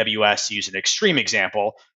 right? AWS, to use an extreme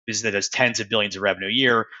example, business that does tens of billions of revenue a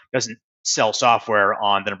year, doesn't sell software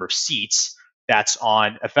on the number of seats, that's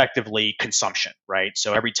on effectively consumption, right?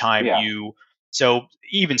 So every time so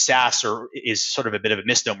even SaaS is sort of a bit of a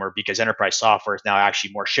misnomer because enterprise software is now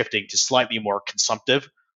actually more shifting to slightly more consumptive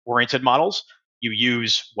oriented models. You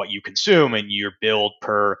use what you consume and you're billed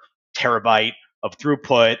per terabyte of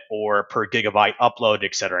throughput or per gigabyte upload,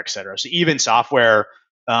 et cetera, et cetera. So even software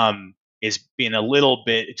is being it's a little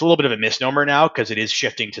bit of a misnomer now because it is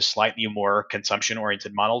shifting to slightly more consumption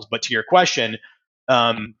oriented models. But to your question,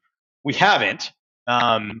 we haven't.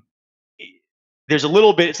 It's a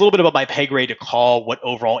little bit above my pay grade to call what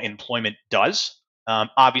overall employment does.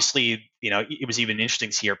 Obviously, it was even interesting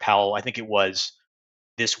to hear Powell, I think it was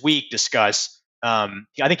this week, discuss. I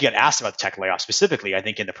think he got asked about the tech layoff specifically, I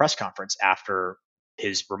think in the press conference after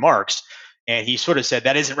his remarks. And he sort of said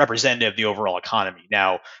that isn't representative of the overall economy.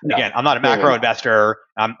 Now, again, I'm not a macro investor.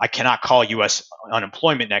 I cannot call U.S.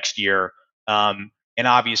 unemployment next year. And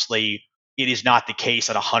obviously, it is not the case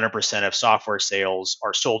that 100% of software sales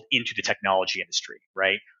are sold into the technology industry,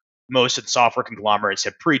 right? Most of the software conglomerates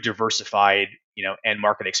have pretty diversified, end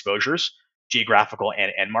market exposures, geographical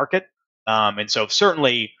and end market. And so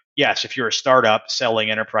certainly, yes, if you're a startup selling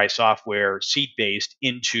enterprise software seat-based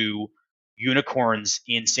into unicorns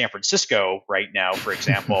in San Francisco right now, for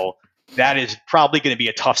example, that is probably going to be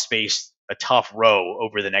a tough space, a tough row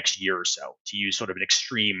over the next year or so, to use sort of an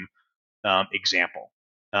extreme example.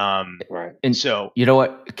 Right. And so, you know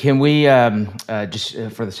what? Can we just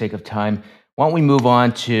for the sake of time, why don't we move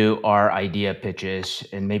on to our idea pitches?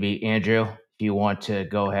 And maybe Andrew, if you want to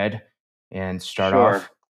go ahead and start off.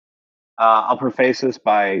 I'll preface this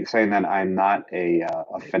by saying that I'm not a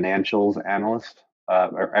financials analyst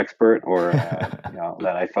or expert, or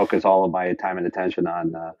that I focus all of my time and attention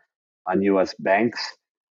on U.S. banks.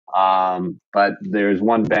 But there's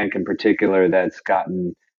one bank in particular that's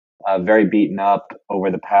gotten very beaten up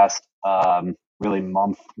over the past really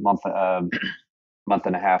month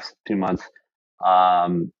and a half, 2 months,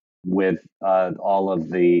 with all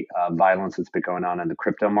of the violence that's been going on in the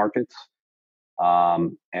crypto markets.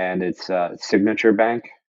 And it's Signature Bank.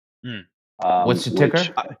 What's the ticker?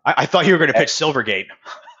 I thought you were going to pitch Silvergate.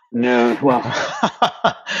 No, well,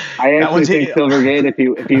 I actually think Silvergate.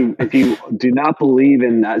 If you do not believe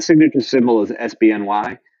in Signature symbol is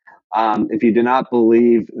SBNY. If you do not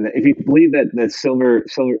believe that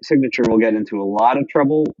Signature will get into a lot of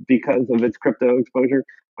trouble because of its crypto exposure,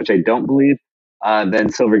 which I don't believe, then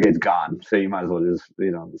Silvergate's gone. So you might as well just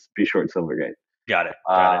be short Silvergate. Got it.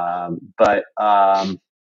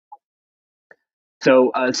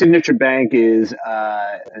 So Signature Bank is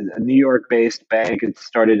a New York-based bank. It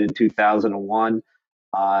started in 2001.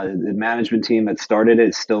 The management team that started it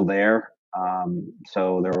is still there.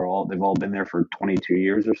 So they've all been there for 22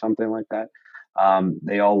 years or something like that.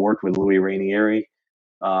 They all worked with Louis Ranieri.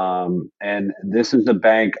 And this is a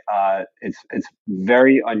bank. It's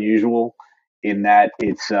very unusual in that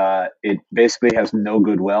it basically has no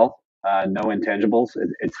goodwill. No intangibles.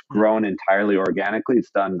 It's grown entirely organically. It's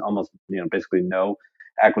done almost, basically no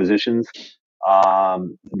acquisitions.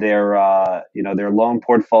 Their loan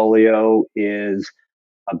portfolio is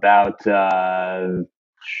about 25%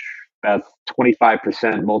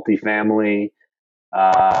 multifamily,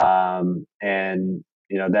 and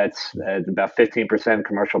that's about 15%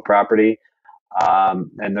 commercial property,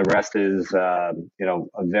 and the rest is a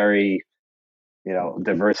very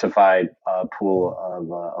diversified pool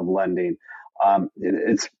of lending.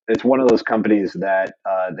 It's one of those companies that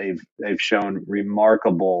they've shown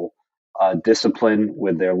remarkable discipline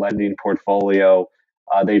with their lending portfolio.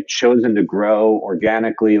 They've chosen to grow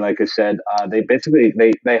organically. Like I said, they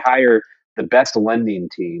hire the best lending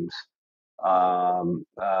teams, and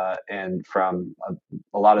from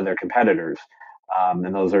a lot of their competitors.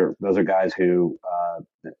 And those are guys who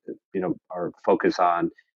are focused on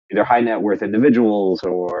either high net worth individuals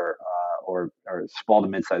or small to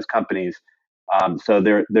mid sized companies. So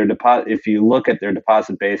their deposit, if you look at their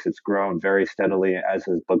deposit base, it's grown very steadily, as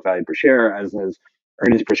has book value per share, as has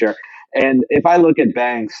earnings per share. And if I look at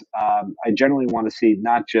banks, I generally want to see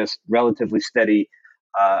not just relatively steady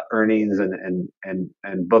earnings and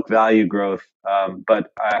book value growth,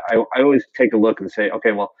 but I always take a look and say,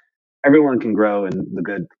 okay, well, everyone can grow in the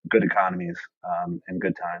good economies and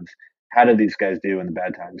good times. How do these guys do in the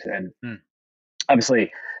bad times? And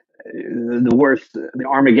obviously, the worst, the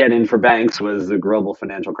Armageddon for banks was the global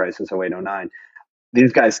financial crisis, 0809.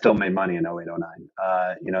 These guys still made money in 0809.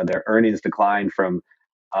 Their earnings declined from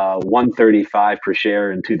 135 per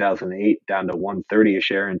share in 2008 down to 130 a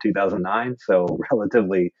share in 2009. So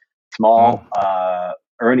relatively small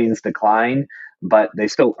earnings decline, but they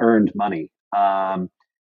still earned money.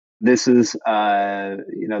 This is, they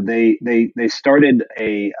started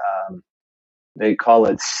they call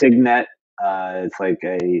it Signet. It's like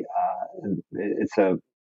it's a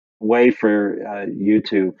way for you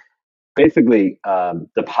to basically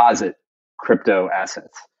deposit crypto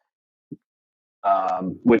assets,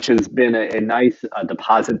 which has been a nice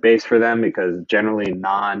deposit base for them because generally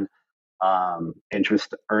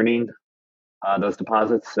non-interest earning those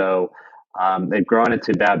deposits. So they've grown it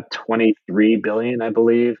to about 23 billion, I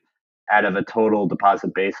believe, out of a total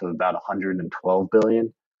deposit base of about 112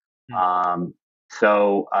 billion.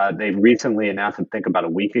 So they recently announced, I think about a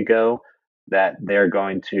week ago, that they're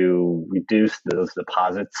going to reduce those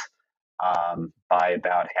deposits by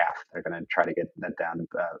about half. They're going to try to get that down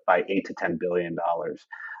by $8 to $10 billion.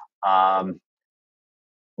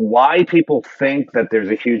 Why people think that there's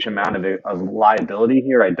a huge amount of liability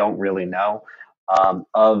here, I don't really know. I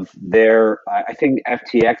think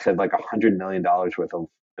FTX had like $100 million worth of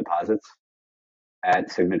deposits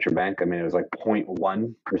at Signature Bank. I mean, it was like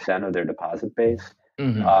 0.1% of their deposit base.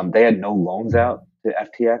 They had no loans out to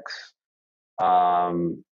FTX.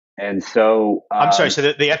 And so I'm sorry. So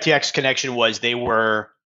the FTX connection was they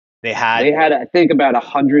had I think about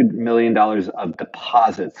 $100 million of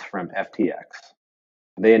deposits from FTX.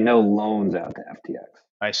 They had no loans out to FTX.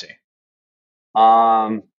 I see.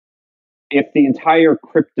 If the entire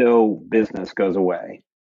crypto business goes away,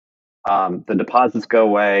 the deposits go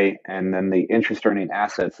away, and then the interest earning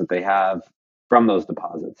assets that they have from those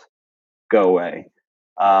deposits go away.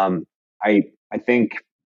 I think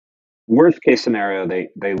worst case scenario,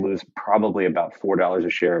 they lose probably about $4 a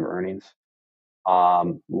share of earnings.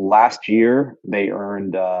 Last year they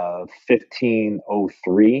earned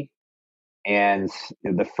 15.03, and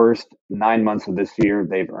the first 9 months of this year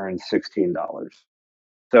they've earned $16.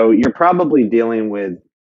 So you're probably dealing with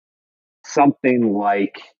something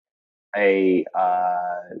like a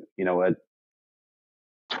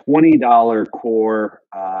 $20 core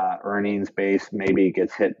earnings base maybe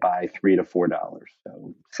gets hit by $3 to $4.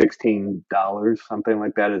 So $16, something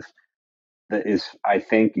like that is I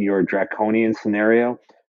think your draconian scenario.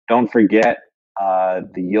 Don't forget the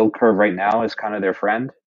yield curve right now is kind of their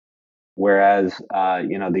friend, whereas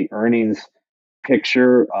the earnings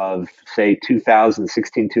picture of say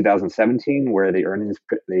 2016 2017 where the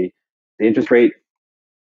interest rate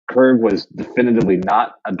curve was definitively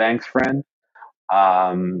not a bank's friend.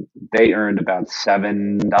 They earned about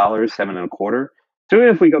 $7, 7.25. So even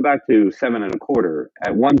if we go back to 7.25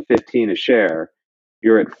 at 115 a share,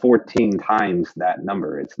 you're at 14 times that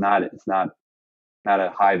number. It's not a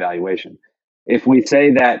high valuation. If we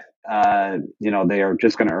say that they are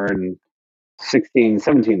just going to earn $16,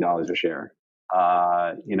 $17 a share,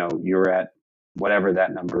 you're at whatever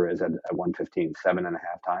that number is at 115, 7.5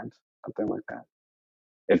 times, something like that.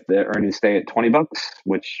 If the earnings stay at $20,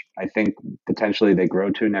 which I think potentially they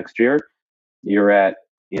grow to next year, you're at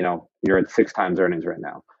 6 times earnings right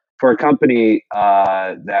now. For a company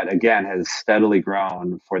that again has steadily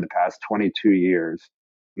grown for the past 22 years,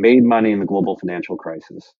 made money in the global financial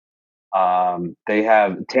crisis. They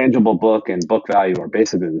have tangible book and book value are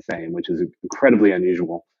basically the same, which is incredibly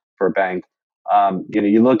unusual for a bank.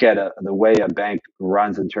 You look at the way a bank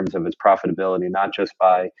runs in terms of its profitability, not just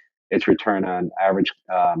by its return on average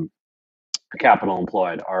capital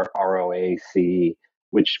employed, ROACE,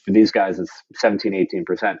 which for these guys is 17,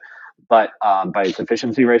 18%, but by its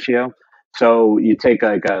efficiency ratio. So you take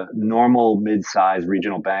like a normal mid-sized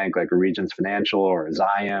regional bank, like a Regions Financial or a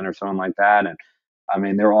Zion or something like that, and I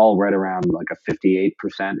mean they're all right around like a 58%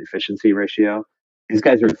 efficiency ratio. These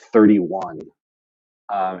guys are 31,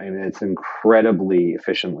 and it's incredibly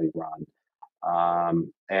efficiently run.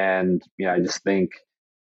 And I just think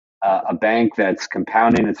a bank that's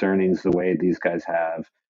compounding its earnings the way these guys have,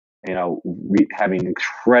 having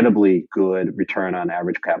incredibly good return on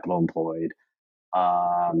average capital employed,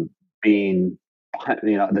 being,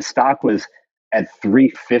 the stock was at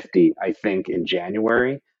 350, I think, in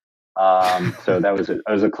January. So that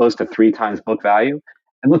was a close to 3 times book value.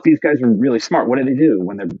 And look, these guys are really smart. What do they do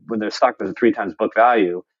when their stock does 3 times book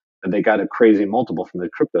value, and they got a crazy multiple from the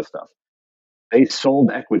crypto stuff? They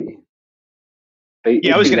sold equity. They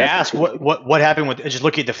Yeah, I was issued going to ask equity. what happened with just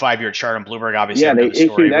looking at the 5-year chart on Bloomberg. Obviously, I Yeah, don't know they the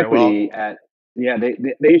story issued very well. equity at yeah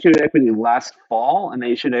they issued equity last fall, and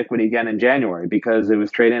they issued equity again in January because it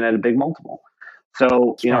was trading at a big multiple.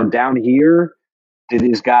 So Smart. down here, do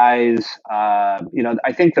these guys?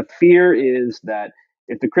 I think the fear is that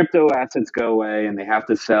if the crypto assets go away and they have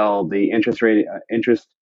to sell the interest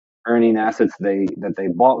earning assets that they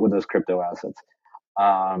bought with those crypto assets,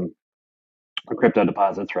 um, or crypto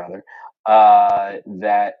deposits rather,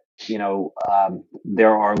 that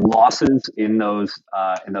there are losses in those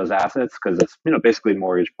assets because it's basically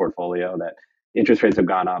mortgage portfolio that interest rates have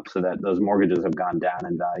gone up, so that those mortgages have gone down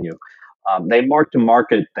in value. They mark to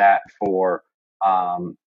market that for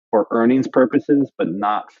earnings purposes, but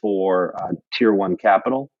not for tier one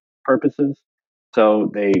capital purposes.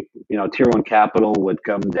 So tier one capital would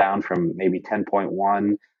come down from maybe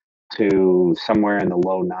 10.1 to somewhere in the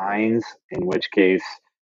low nines, in which case,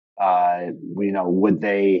 would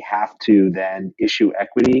they have to then issue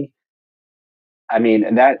equity? I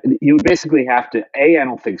mean, that you would basically have to, A, I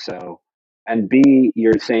don't think so. And B,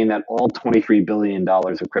 you're saying that all $23 billion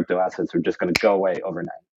of crypto assets are just going to go away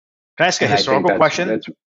overnight. Can I ask a And I think historical question?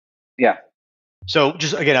 yeah, So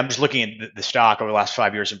just again, I'm just looking at the stock over the last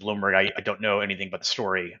 5 years in Bloomberg. I don't know anything about the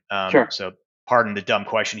story. sure. So pardon the dumb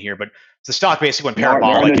question here, but the stock basically went There are no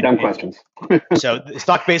parabolic. dumb questions. So the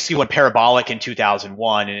stock basically went parabolic in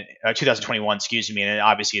 2001 and 2021, excuse me, and it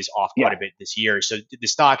obviously is off quite Yeah. a bit this year. So did the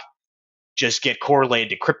stock just get correlated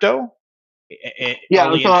to crypto Yeah,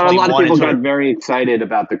 early so in a lot of 21 people and sort got of? very excited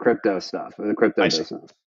about the crypto stuff, the crypto I see. business.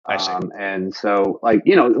 I see. And so,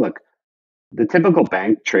 look, the typical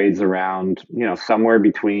bank trades around, somewhere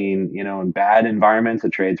between, in bad environments,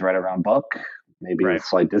 it trades right around book, maybe a Right.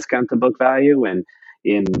 slight discount to book value. And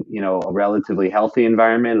in, a relatively healthy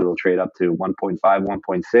environment, it'll trade up to 1.5,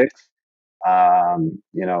 1.6.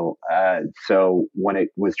 So when it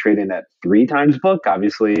was trading at 3 times book,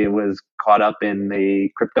 obviously it was caught up in the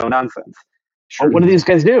crypto nonsense. Sure. But what do these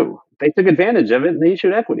guys do? They took advantage of it and they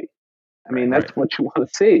issued equity. I mean, Right. that's what you want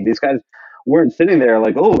to see. These guys weren't sitting there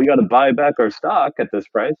like, oh, we got to buy back our stock at this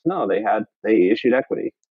price. No, they issued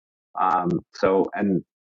equity. And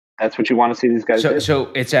that's what you want to see these guys do.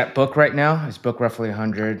 So it's at book right now. Is book roughly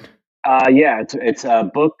 100? Yeah, it's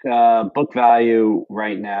book value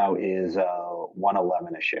right now is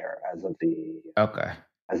 111 a share as of the Okay.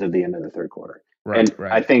 end of the third quarter. Right. And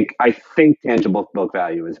Right. I think tangible book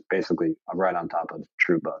value is basically right on top of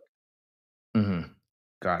true book. Mm-hmm.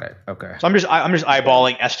 Got it. Okay. So I'm just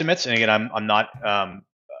eyeballing estimates, and again, I'm not I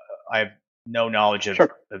have no knowledge Sure.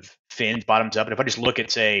 of fins bottoms up. But if I just look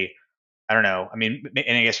at, say, I don't know, I mean,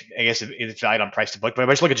 and I guess it's valued on price to book, but if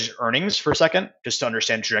I just look at just earnings for a second, just to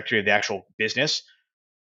understand the trajectory of the actual business,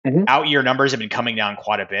 Mhm. out year numbers have been coming down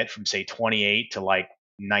quite a bit from say 28 to like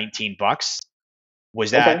 $19.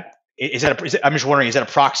 Was that Okay. I'm just wondering, is that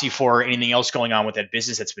a proxy for anything else going on with that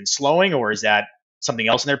business that's been slowing, or is that something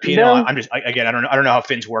else in their P&L? No, Again, I don't know how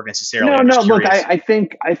fins work necessarily. no, I'm no. just Look, curious. I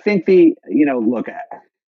think the look,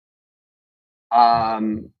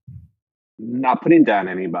 not putting down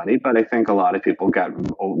anybody, but I think a lot of people got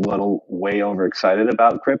a little way overexcited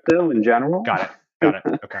about crypto in general. Got it.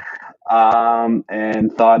 Okay.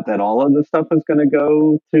 And thought that all of this stuff was going to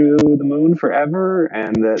go to the moon forever,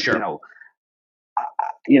 and that Sure.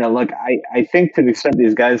 look, I think to the extent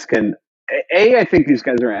these guys can, I think these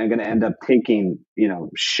guys are going to end up taking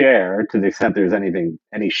share to the extent there's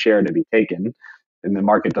any share to be taken, and the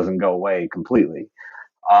market doesn't go away completely.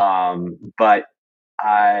 But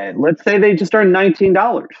let's say they just earn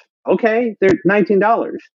 $19. Okay, they're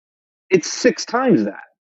 $19. It's 6 times that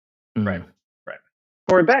Right. Mm-hmm. Right.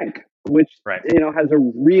 for a bank, which Right. has a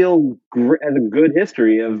good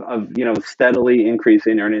history of steadily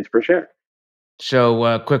increasing earnings per share.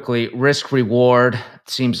 So quickly, risk reward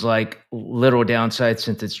seems like little downside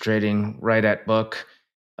since it's trading right at book.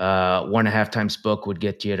 1.5 times book would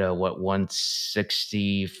get you to what,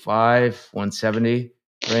 165, 170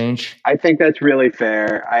 range. I think that's really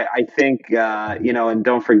fair. I think, and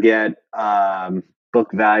don't forget, book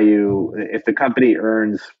value. If the company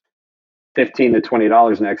earns $15 to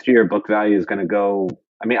 $20 next year, book value is going to go.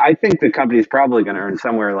 I mean, I think the company is probably going to earn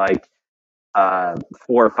somewhere like $4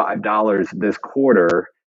 or $5 this quarter.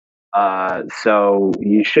 So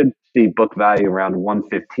you should see book value around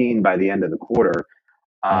 115 by the end of the quarter.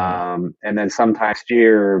 And then sometime next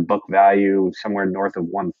year, book value somewhere north of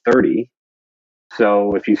 130.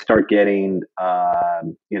 So if you start getting,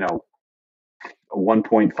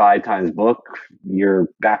 1.5 times book, you're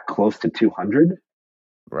back close to 200.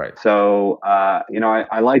 Right. So,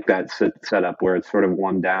 I like that setup where it's sort of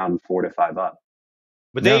one down, 4 to 5 up.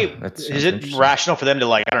 But No, that is sounds it interesting. rational for them to,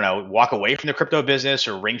 like, I don't know, walk away from the crypto business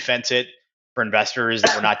or ring fence it for investors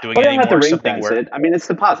that we're not doing But it they don't have to anymore? ring Something fence where, it. I mean, it's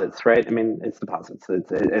deposits, right? I mean, it's deposits. right?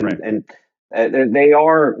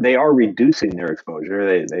 They are reducing their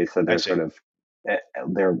exposure. They said I they're see. sort of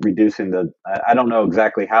they're reducing the. I don't know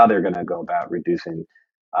exactly how they're going to go about reducing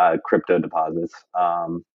crypto deposits.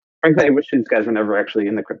 Frankly, I wish these guys were never actually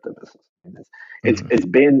in the crypto business. I mean, it's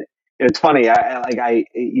been it's funny. I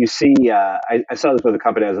saw this with a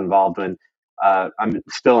company I was involved in. I'm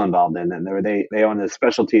still involved in, and they own a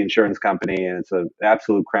specialty insurance company, and it's an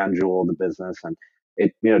absolute crown jewel of the business. And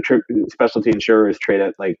specialty insurers trade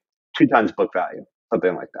at like 2 times book value,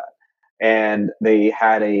 something like that. And they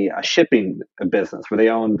had a shipping business where they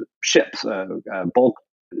owned ships,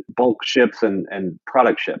 bulk ships and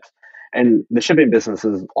product ships. And the shipping business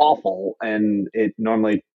is awful, and it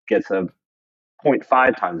normally gets a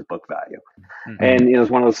 0.5 times book value. Mm-hmm. And it's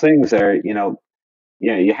one of those things there.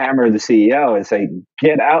 You hammer the CEO and say,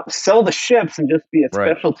 get out, sell the ships, and just be a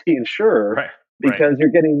Right. specialty insurer Right. because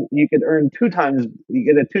you could earn 2 times, you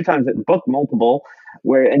get a 2 times book multiple,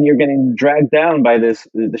 and you're getting dragged down by the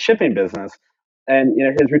shipping business. And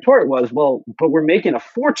his retort was, well, but we're making a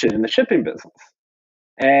fortune in the shipping business.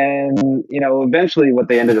 And eventually, what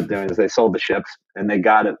they ended up doing is they sold the ships and they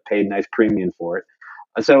got it paid nice premium for it.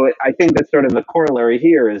 So I think that's sort of the corollary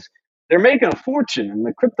here is they're making a fortune in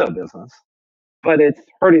the crypto business, but it's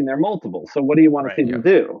hurting their multiple. So what do you want to Right. see them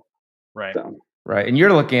do? Right. So, Right. And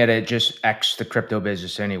you're looking at it just X the crypto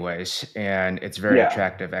business anyways, and it's very yeah,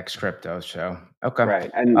 attractive X crypto. So, okay.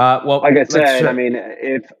 right. And Well, like I let's, said, I mean,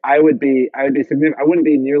 if I would be significant, I wouldn't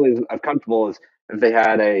be nearly as comfortable as if they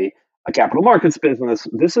had a capital markets business.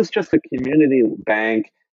 This is just a community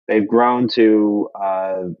bank. They've grown to,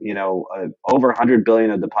 over 100 billion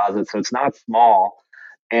of deposits, so it's not small.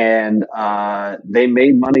 And they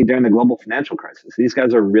made money during the global financial crisis. These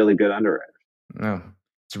guys are really good underwriters. no,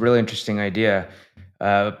 it's a really interesting idea.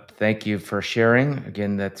 Thank you for sharing.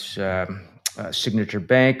 Again, that's Signature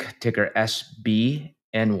Bank, ticker SBNY.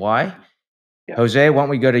 Yeah. Jose, why don't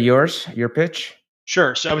we go to your pitch?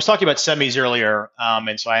 Sure. So I was talking about semis earlier,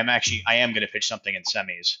 and so I am going to pitch something in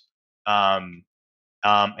semis, and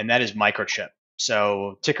that is microchip.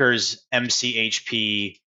 So ticker's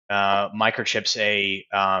MCHP. Microchip's a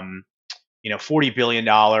 $40 billion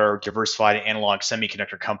diversified analog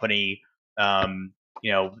semiconductor company.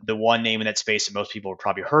 The one name in that space that most people have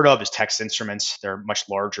probably heard of is Texas Instruments. They're much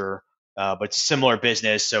larger, but it's a similar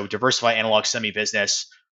business. So diversified analog semi business,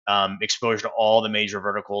 exposure to all the major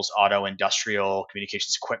verticals: auto, industrial,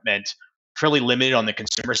 communications equipment. Fairly limited on the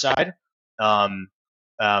consumer side.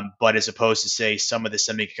 But as opposed to, say, some of the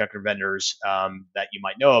semiconductor vendors that you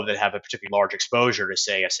might know of that have a particularly large exposure to,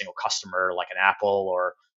 say, a single customer like an Apple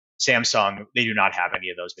or Samsung, they do not have any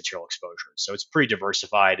of those material exposures. So it's pretty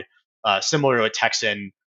diversified. Similar to a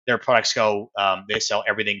Texan, their products they sell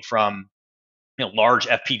everything from large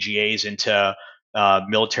FPGAs into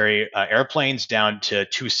military airplanes down to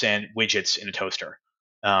 2-cent widgets in a toaster.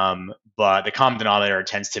 But the common denominator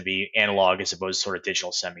tends to be analog as opposed to sort of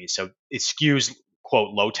digital semis. So it skews,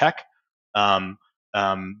 quote, low tech.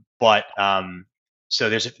 So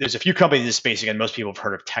there's a few companies in this space. Again, most people have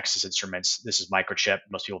heard of Texas Instruments. This is Microchip.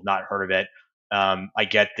 Most people have not heard of it. I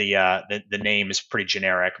get the name is pretty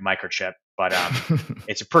generic, Microchip, but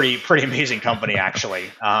it's a pretty amazing company actually.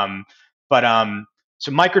 So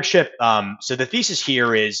Microchip. So the thesis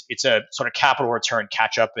here is it's a sort of capital return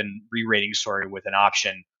catch up and re-rating story with an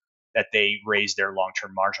option that they raised their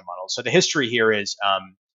long-term margin model. So the history here is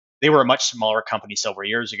they were a much smaller company several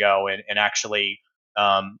years ago, and actually,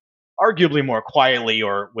 arguably more quietly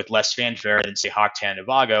or with less fanfare than, say, Hocktan and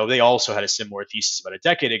Avago. They also had a similar thesis about a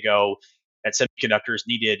decade ago that semiconductors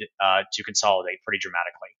needed to consolidate pretty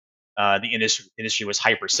dramatically. The industry was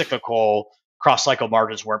hyper cyclical. Cross-cycle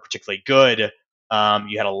margins weren't particularly good.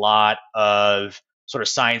 You had a lot of sort of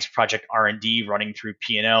science project R&D running through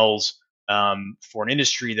P&Ls for an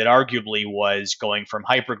industry that arguably was going from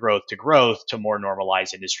hyper growth to growth to more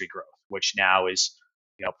normalized industry growth, which now is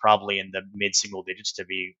probably in the mid-single digits to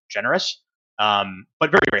be generous, but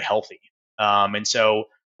very, very healthy. And so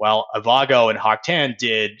while Avago and Hocktan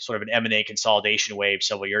did sort of an M&A consolidation wave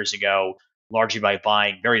several years ago, largely by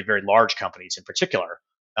buying very, very large companies in particular,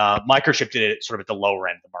 Microchip did it sort of at the lower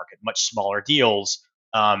end of the market, much smaller deals,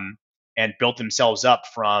 and built themselves up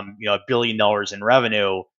from $1 billion in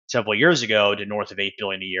revenue several years ago to north of $8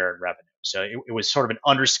 billion a year in revenue. So it was sort of an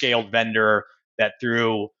underscaled vendor that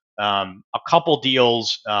through a couple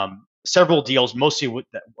deals several deals, mostly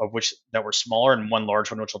of which that were smaller, and one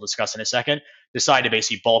large one, which we'll discuss in a second, decided to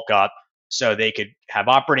basically bulk up so they could have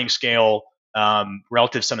operating scale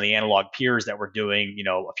relative to some of the analog peers that were doing,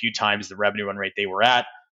 a few times the revenue run rate they were at,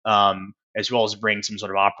 as well as bring some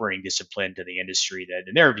sort of operating discipline to the industry that,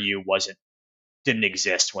 in their view, didn't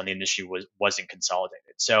exist when the industry wasn't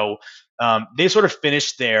consolidated. So they sort of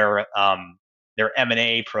finished their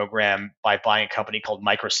M&A program by buying a company called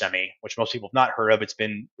Microsemi, which most people have not heard of. It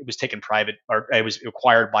was taken private, or it was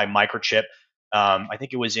acquired by Microchip. I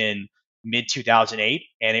think it was in mid 2008,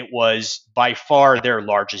 and it was by far their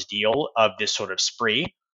largest deal of this sort of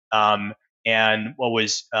spree. And what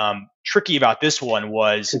was tricky about this one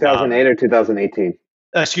was 2008 or 2018.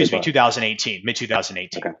 Excuse me, 2018, mid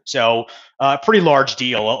 2018. Okay. So, pretty large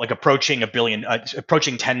deal, like approaching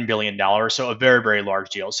 $10 billion. So a very, very large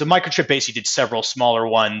deal. So Microchip basically did several smaller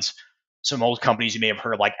ones. Some old companies you may have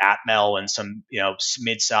heard of, like Atmel, and some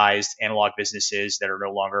mid-sized analog businesses that are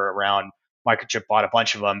no longer around. Microchip bought a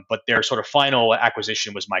bunch of them, but their sort of final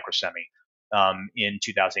acquisition was Microsemi in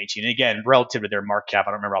 2018. And again, relative to their market cap,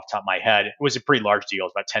 I don't remember off the top of my head, it was a pretty large deal.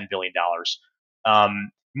 It was about $10 billion.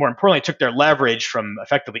 More importantly, it took their leverage from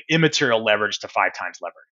effectively immaterial leverage to 5 times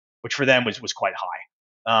leverage, which for them was quite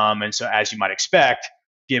high. And so, as you might expect,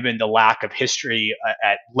 given the lack of history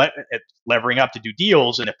at levering up to do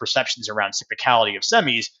deals and the perceptions around cyclicality of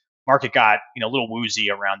semis, market got a little woozy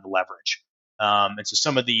around the leverage. And so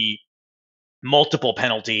some of the multiple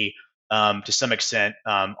penalty, to some extent,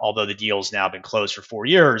 although the deal's now been closed for 4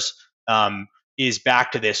 years, is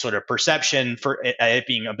back to this sort of perception for it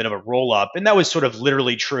being a bit of a roll up. And that was sort of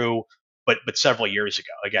literally true, but several years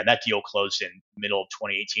ago. Again, that deal closed in middle of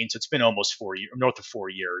 2018. So it's been almost 4 years, north of 4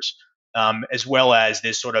 years, as well as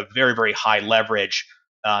this sort of very, very high leverage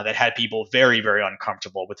that had people very, very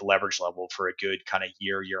uncomfortable with the leverage level for a good kind of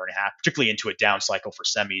year and a half, particularly into a down cycle for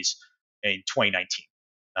semis in 2019.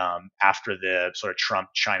 After the sort of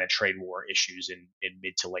Trump-China trade war issues in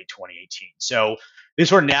mid to late 2018. So they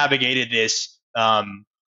sort of navigated this. So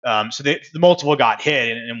the multiple got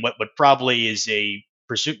hit, and what probably is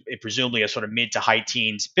presumably a sort of mid to high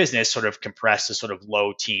teens business sort of compressed to sort of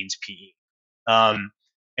low teens PE.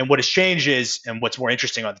 And what has changed is, and what's more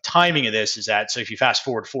interesting about the timing of this is that, so if you fast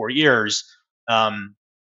forward 4 years,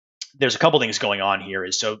 there's a couple things going on here.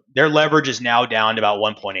 So their leverage is now down to about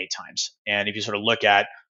 1.8 times. And if you sort of look at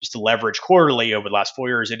just the leverage quarterly over the last 4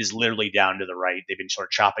 years, it is literally down to the right. They've been sort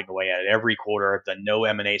of chopping away at it every quarter. Have done no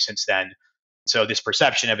M&A since then. So this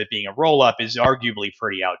perception of it being a roll-up is arguably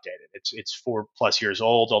pretty outdated. It's 4+ years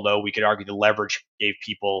old, although we could argue the leverage gave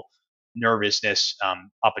people nervousness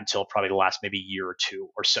up until probably the last maybe year or two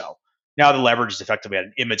or so. Now the leverage is effectively at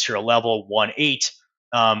an immaterial level, 1.8.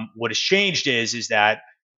 What has changed is that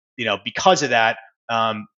because of that,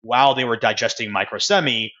 while they were digesting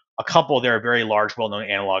Microsemi, a couple of their very large, well-known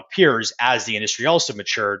analog peers, as the industry also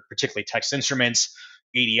matured, particularly Texas Instruments,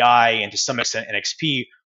 ADI, and to some extent NXP,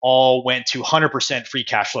 all went to 100% free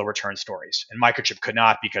cash flow return stories. And Microchip could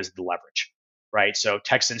not because of the leverage, right? So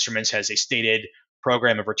Texas Instruments has a stated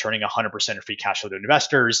program of returning 100% of free cash flow to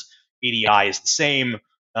investors. ADI is the same.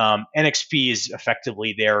 NXP is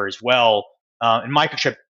effectively there as well. And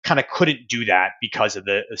Microchip kind of couldn't do that because of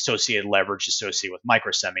the associated leverage associated with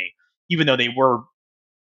Microsemi, even though they were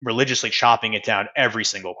religiously chopping it down every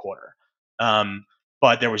single quarter.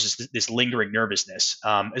 But there was just this lingering nervousness,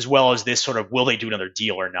 as well as this sort of, will they do another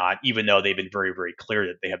deal or not, even though they've been very, very clear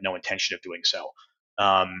that they have no intention of doing so.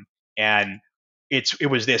 And it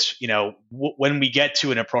was this, when we get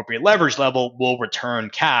to an appropriate leverage level, we'll return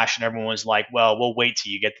cash. And everyone was like, well, we'll wait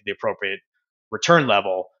till you get to the appropriate return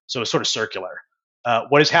level. So it's sort of circular.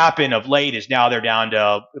 What has happened of late is now they're down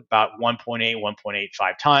to about 1.8,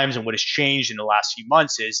 1.85 times. And what has changed in the last few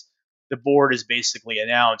months is the board has basically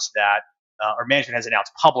announced that, or management has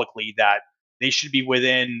announced publicly that they should be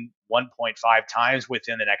within 1.5 times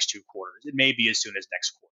within the next 2 quarters. It may be as soon as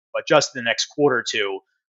next quarter, but just in the next quarter or two,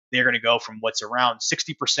 they're going to go from what's around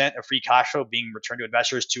 60% of free cash flow being returned to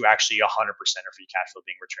investors to actually 100% of free cash flow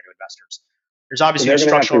being returned to investors. There's obviously they're going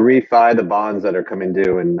to have to refi the bonds that are coming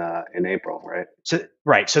due in April, right?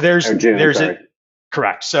 So there's June,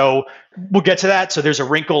 correct. So we'll get to that. So there's a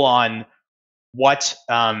wrinkle on what.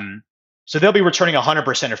 So they'll be returning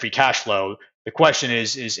 100% of free cash flow. The question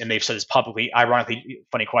is, and they've said this publicly. Ironically,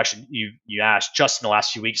 funny question you asked just in the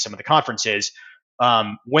last few weeks. Some of the conferences,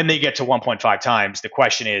 when they get to 1.5 times, the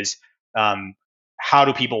question is, how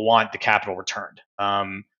do people want the capital returned?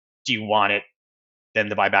 Do you want them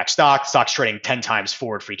to buy back stock? Stock's trading 10 times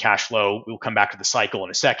forward free cash flow. We'll come back to the cycle in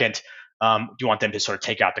a second. Do you want them to sort of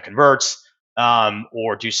take out the converts,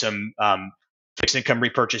 or do some fixed income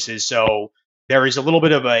repurchases? So there is a little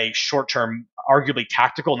bit of a short-term, arguably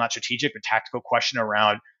tactical, not strategic, but tactical question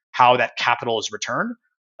around how that capital is returned.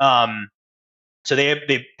 So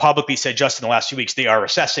they publicly said just in the last few weeks they are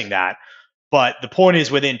assessing that. But the point is,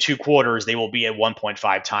 within 2 quarters, they will be at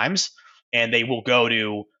 1.5 times, and they will go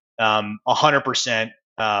to 100%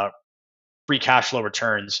 free cash flow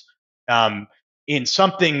returns. In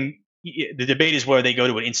something, the debate is whether they go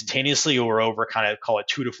to it instantaneously or over kind of call it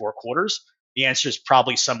 2 to 4 quarters. The answer is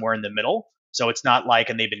probably somewhere in the middle. So it's not like,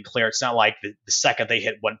 and they've been clear, it's not like the second they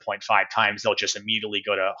hit 1.5 times, they'll just immediately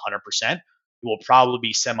go to 100%. It will probably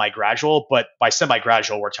be semi-gradual, but by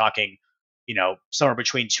semi-gradual, we're talking, somewhere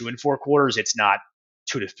between 2 and 4 quarters. It's not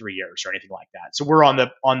 2 to 3 years or anything like that. So we're on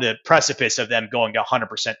the precipice of them going to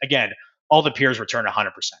 100%. Again, all the peers return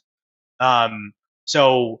 100%.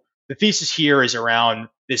 So the thesis here is around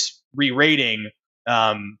this re-rating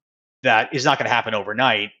that is not going to happen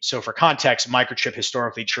overnight. So for context, Microchip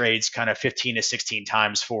historically trades kind of 15 to 16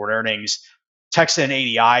 times forward earnings. Texan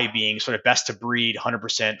and ADI being sort of best to breed,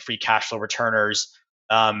 100% free cash flow returners,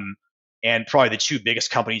 and probably the two biggest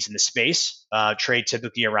companies in the space, trade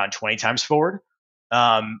typically around 20 times forward.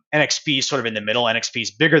 NXP is sort of in the middle. NXP is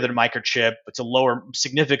bigger than Microchip. It's a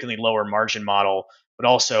significantly lower margin model, but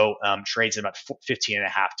also trades at about 15 and a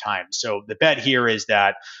half times. So the bet here is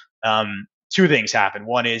that two things happen.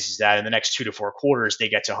 One is that in the next 2 to 4 quarters, they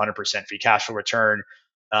get to 100% free cash flow return.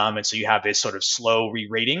 And so you have this sort of slow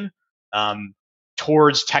re-rating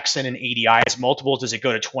towards Texan and ADI's multiples. Does it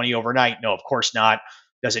go to 20 overnight? No, of course not.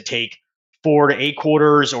 Does it take 4 to 8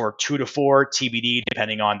 quarters or 2 to 4 TBD,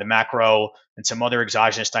 depending on the macro and some other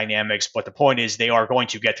exogenous dynamics? But the point is they are going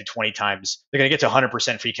to get to 20 times. They're going to get to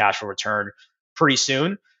 100% free cash flow return pretty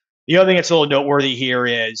soon. The other thing that's a little noteworthy here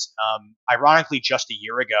is, ironically, just a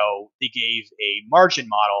year ago, they gave a margin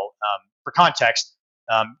model. For context,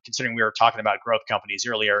 considering we were talking about growth companies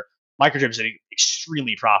earlier, Microchip is an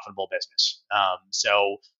extremely profitable business.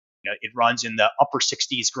 So it runs in the upper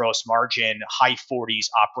 60s gross margin, high 40s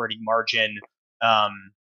operating margin.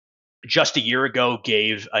 Just a year ago,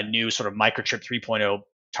 gave a new sort of Microchip 3.0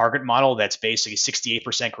 target model that's basically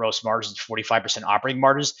 68% gross margins, 45% operating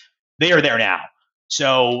margins. They are there now.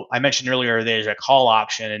 So I mentioned earlier there's a call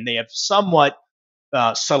option, and they have somewhat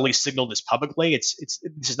subtly signaled this publicly. This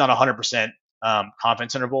is not 100%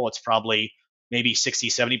 confidence interval. It's probably maybe 60,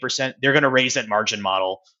 70%. They're going to raise that margin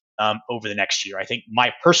model over the next year. I think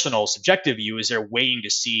my personal subjective view is they're waiting to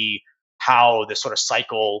see how the sort of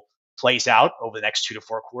cycle plays out over the next 2 to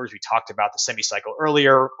 4 quarters. We talked about the semi cycle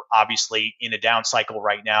earlier. Obviously, in a down cycle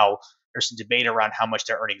right now, there's some debate around how much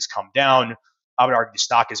their earnings come down. I would argue the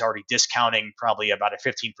stock is already discounting probably about a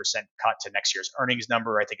 15% cut to next year's earnings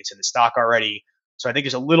number. I think it's in the stock already. So I think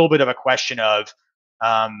there's a little bit of a question of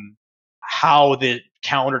how the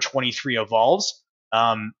calendar 23 evolves.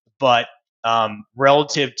 But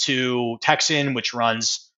relative to Texan, which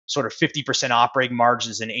runs sort of 50% operating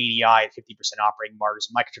margins, and ADI at 50% operating margins,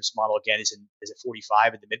 Microchip's model again is at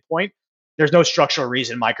 45 at the midpoint. There's no structural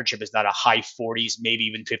reason Microchip is not a high 40s, maybe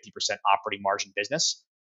even 50% operating margin business.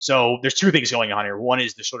 So there's two things going on here. One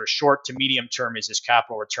is the sort of short to medium term is this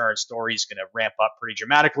capital return story is going to ramp up pretty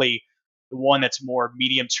dramatically. The one that's more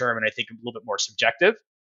medium term and I think a little bit more subjective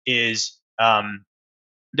is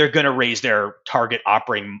they're going to raise their target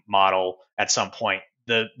operating model at some point.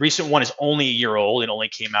 The recent one is only a year old. It only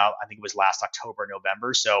came out, I think it was last October,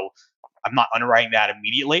 November. So I'm not underwriting that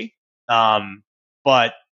immediately.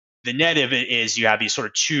 But the net of it is you have these sort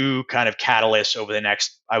of two kind of catalysts over the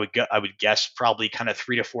next, I would guess probably kind of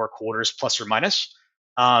 3 to 4 quarters plus or minus.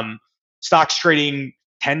 Stocks trading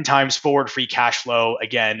 10 times forward free cash flow.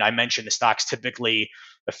 Again, I mentioned the stock's typically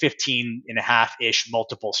a 15 and a half-ish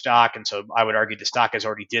multiple stock. And so I would argue the stock is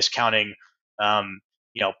already discounting,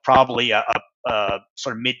 probably a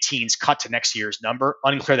sort of mid-teens cut to next year's number.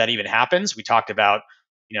 Unclear that even happens. We talked about,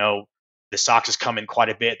 the stocks has come in quite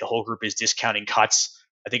a bit. The whole group is discounting cuts.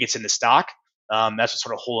 I think it's in the stock. That's what's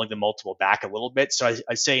sort of holding the multiple back a little bit. So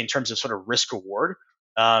I'd say in terms of sort of risk reward,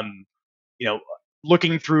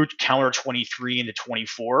 looking through calendar 23 into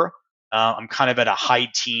 24, I'm kind of at a high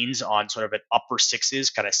teens on sort of an upper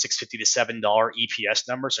sixes, kind of $6.50 to $7 EPS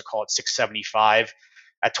number. So call it 675.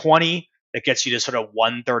 At 20, that gets you to sort of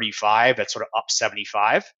 135. That's sort of up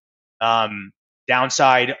 75.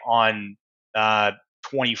 Downside on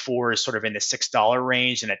 24 is sort of in the $6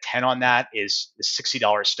 range, and a 10 on that is the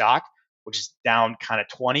 $60 stock, which is down kind of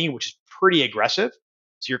 20, which is pretty aggressive.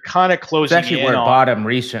 So you're kind of closing it's actually in where it on bottomed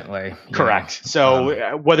recently. Correct.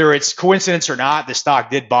 So whether it's coincidence or not, the stock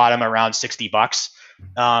did bottom around $60,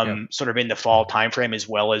 sort of in the fall timeframe, as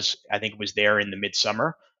well as I think it was there in the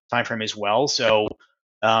midsummer timeframe as well. So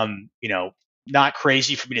not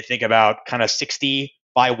crazy for me to think about kind of 60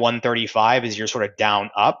 by 135 as you're sort of down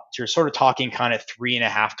up. So you're sort of talking kind of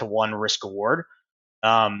 3.5 to 1 risk reward,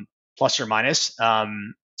 plus or minus.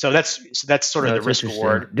 So that's sort of the risk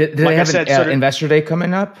reward. Do they have an investor day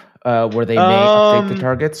coming up where they may update the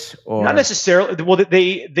targets? Or not necessarily. Well,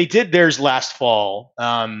 they did theirs last fall.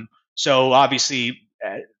 So obviously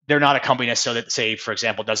they're not a company necessarily that, say, for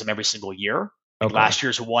example, does them every single year. Okay. Last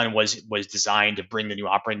year's one was designed to bring the new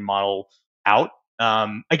operating model out.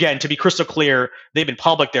 Again, to be crystal clear, they've been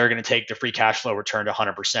public. They're going to take the free cash flow return to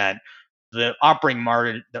 100%. The operating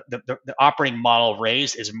margin, the operating model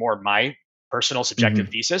raise is more my personal subjective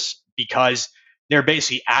thesis, because they're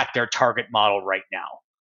basically at their target model right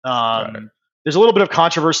now. There's a little bit of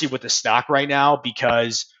controversy with the stock right now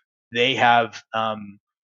because they have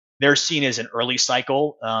they're seen as an early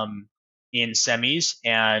cycle in semis,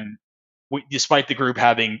 and despite the group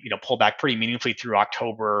having pulled back pretty meaningfully through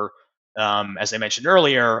October, as I mentioned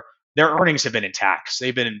earlier, their earnings have been intact. So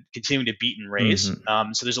they've been continuing to beat and raise.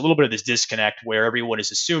 So there's a little bit of this disconnect where everyone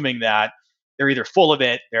is assuming that they're either full of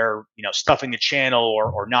it, they're stuffing the channel,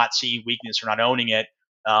 or not seeing weakness or not owning it,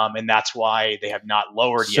 and that's why they have not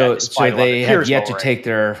lowered yet. So they have yet to take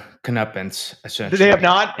their comeuppance, essentially. They have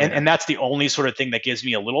not, and that's the only sort of thing that gives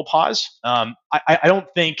me a little pause. I don't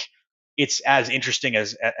think it's as interesting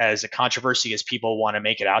as a controversy as people want to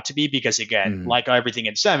make it out to be, because again, like everything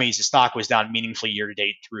in semis, the stock was down meaningfully year to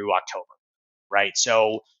date through October, right?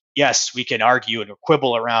 So yes, we can argue and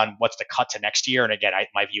quibble around what's the cut to next year. And again,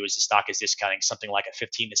 my view is the stock is discounting something like a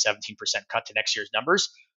 15 to 17% cut to next year's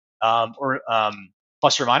numbers, or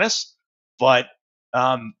plus or minus. But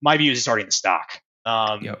my view is it's already in the stock.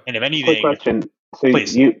 And if anything, quick question. So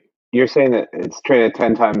please. You're saying that it's traded at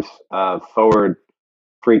 10 times forward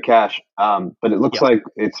free cash, but it looks like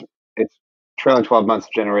it's trailing 12 months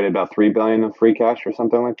generated about $3 billion of free cash or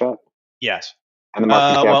something like that. Yes. And the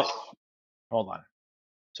market cap. Hold on.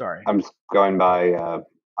 Sorry. I'm just going by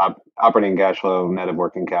operating cash flow net of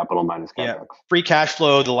working capital minus capex. Yeah. Free cash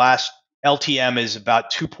flow, the last LTM is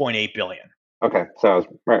about $2.8 billion. Okay, so I was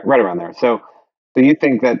right around there. So you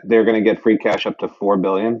think that they're going to get free cash up to $4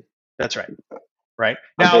 billion? That's right. Right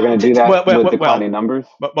now, they're going to do that with declining numbers.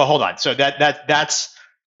 But hold on. So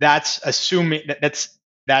that's assuming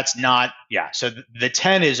that's not. Yeah. So the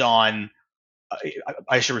 10 is on.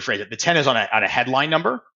 I should rephrase it. The 10 is on a headline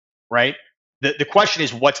number, right? The question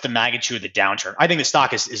is, what's the magnitude of the downturn? I think the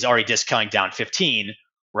stock is already discounting down 15,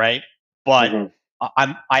 right? But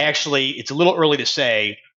I actually, it's a little early to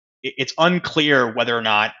say. It's unclear whether or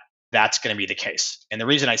not that's going to be the case. And the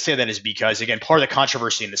reason I say that is because, again, part of the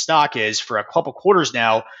controversy in the stock is for a couple quarters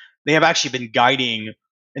now, they have actually been guiding,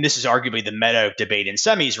 and this is arguably the meta debate in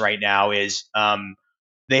semis right now, is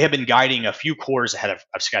they have been guiding a few quarters ahead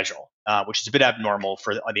of schedule, which is a bit abnormal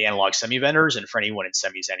for the analog semi vendors and for anyone in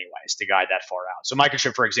semis anyways to guide that far out. So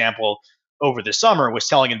Microchip, for example, over the summer was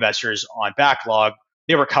telling investors on backlog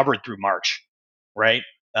they were covered through March, right?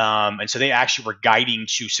 And so they actually were guiding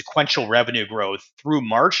to sequential revenue growth through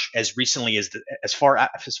March as recently as as far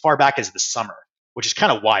back as the summer, which is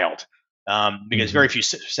kind of wild, because very few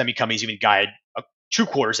semi companies even guide 2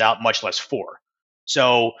 quarters out, much less 4.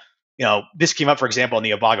 So this came up, for example, in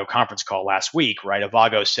the Avago conference call last week, right?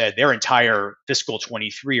 Avago said their entire fiscal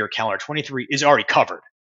 23 or calendar 23 is already covered,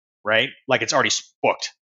 right? Like it's already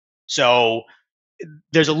booked. So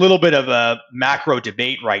there's a little bit of a macro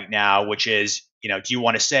debate right now, which is, do you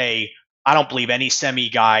want to say, I don't believe any semi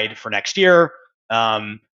guide for next year.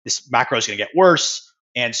 This macro is going to get worse.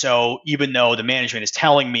 And so even though the management is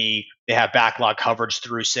telling me they have backlog coverage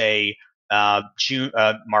through, say, June,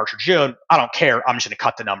 March or June, I don't care. I'm just going to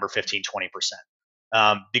cut the number 15,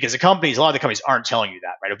 20%. Because a lot of the companies aren't telling you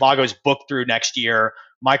that, right? Avago is booked through next year.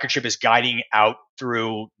 Microchip is guiding out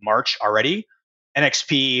through March already.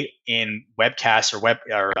 NXP in webcasts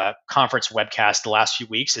or conference webcasts the last few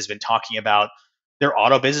weeks has been talking about their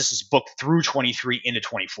auto business is booked through 23 into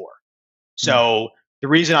 24. So the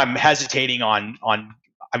reason I'm hesitating on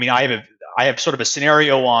I have sort of a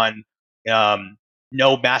scenario on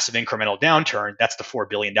no massive incremental downturn. That's the $4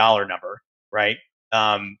 billion number, right?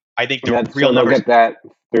 I think the real numbers get that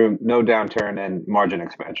through no downturn and margin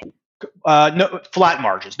expansion. No flat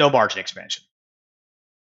margins, no margin expansion.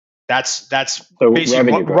 That's so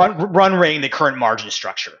basically run rating the current margin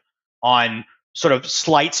structure on sort of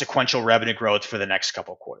slight sequential revenue growth for the next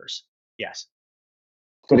couple of quarters. Yes.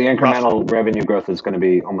 So the incremental revenue growth is going to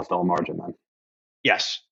be almost all margin then?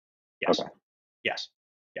 Yes. Okay. Yes.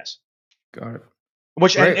 Got it.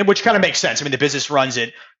 Which kind of makes sense. I mean, the business runs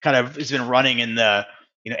it has been running in the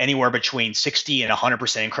anywhere between 60 and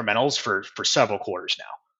 100% incrementals for several quarters now.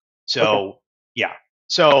 So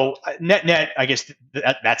So net, I guess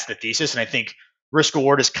that's the thesis, and I think risk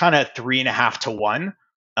reward is kind of 3.5 to 1.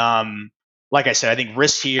 Um, like I said, I think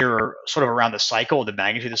risks here are sort of around the cycle, the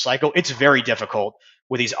magnitude of the cycle. It's very difficult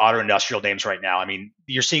with these auto industrial names right now. I mean,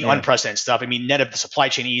 you're seeing unprecedented stuff. I mean, net of the supply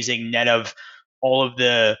chain easing, net of all of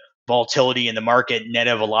the volatility in the market, net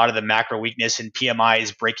of a lot of the macro weakness and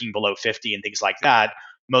PMIs breaking below 50 and things like that.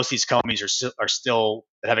 Most of these companies are still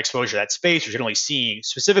that have exposure to that space. You're generally seeing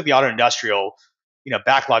specifically auto industrial,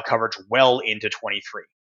 backlog coverage well into 23.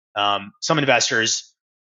 Some investors,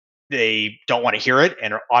 they don't want to hear it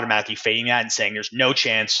and are automatically fading that and saying there's no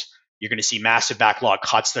chance you're going to see massive backlog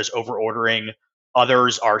cuts. There's over ordering.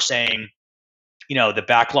 Others are saying, the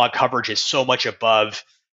backlog coverage is so much above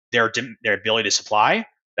their ability to supply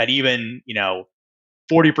that even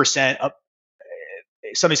 40% up.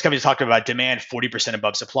 Some of these companies talked about demand 40%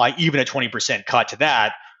 above supply. Even a 20% cut to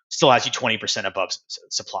that still has you 20% above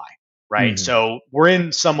supply, right? Mm-hmm. So we're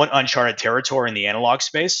in somewhat uncharted territory in the analog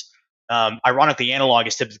space. Ironically, analog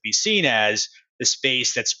is typically seen as the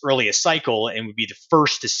space that's earliest cycle and would be the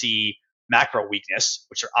first to see macro weakness,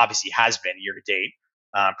 which there obviously has been year to date,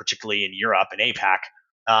 particularly in Europe and APAC.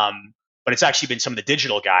 But it's actually been some of the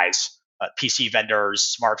digital guys, PC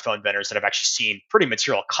vendors, smartphone vendors that have actually seen pretty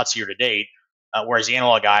material cuts year to date, whereas the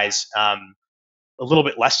analog guys, a little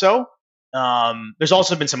bit less so. There's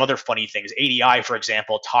also been some other funny things. ADI, for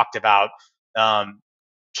example, talked about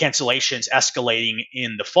cancellations escalating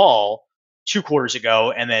in the fall 2 quarters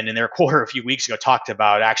ago, and then in their quarter a few weeks ago talked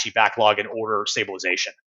about actually backlog and order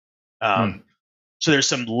stabilization. So there's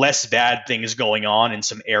some less bad things going on in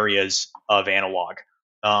some areas of analog.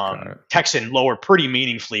 Texan lowered pretty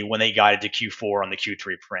meaningfully when they guided to Q4 on the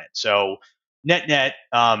Q3 print. So net,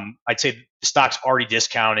 I'd say the stock's already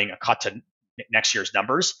discounting a cut to next year's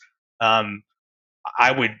numbers.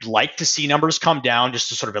 I would like to see numbers come down just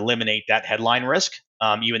to sort of eliminate that headline risk.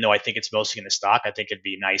 Even though I think it's mostly in the stock, I think it'd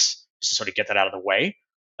be nice just to sort of get that out of the way.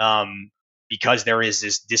 Because there is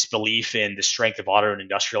this disbelief in the strength of auto and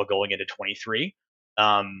industrial going into 23.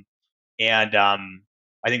 I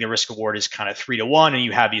think the risk reward is kind of 3 to 1, and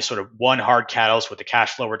you have these sort of one hard catalyst with the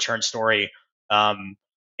cash flow return story, and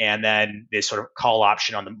then this sort of call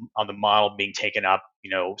option on the model being taken up,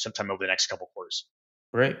 sometime over the next couple of quarters.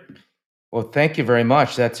 Great. Well, thank you very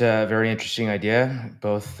much. That's a very interesting idea.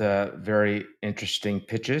 Both very interesting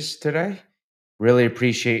pitches today. Really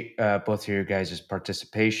appreciate both of your guys'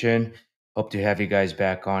 participation. Hope to have you guys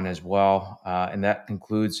back on as well. And that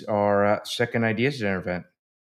concludes our second Ideas Dinner event.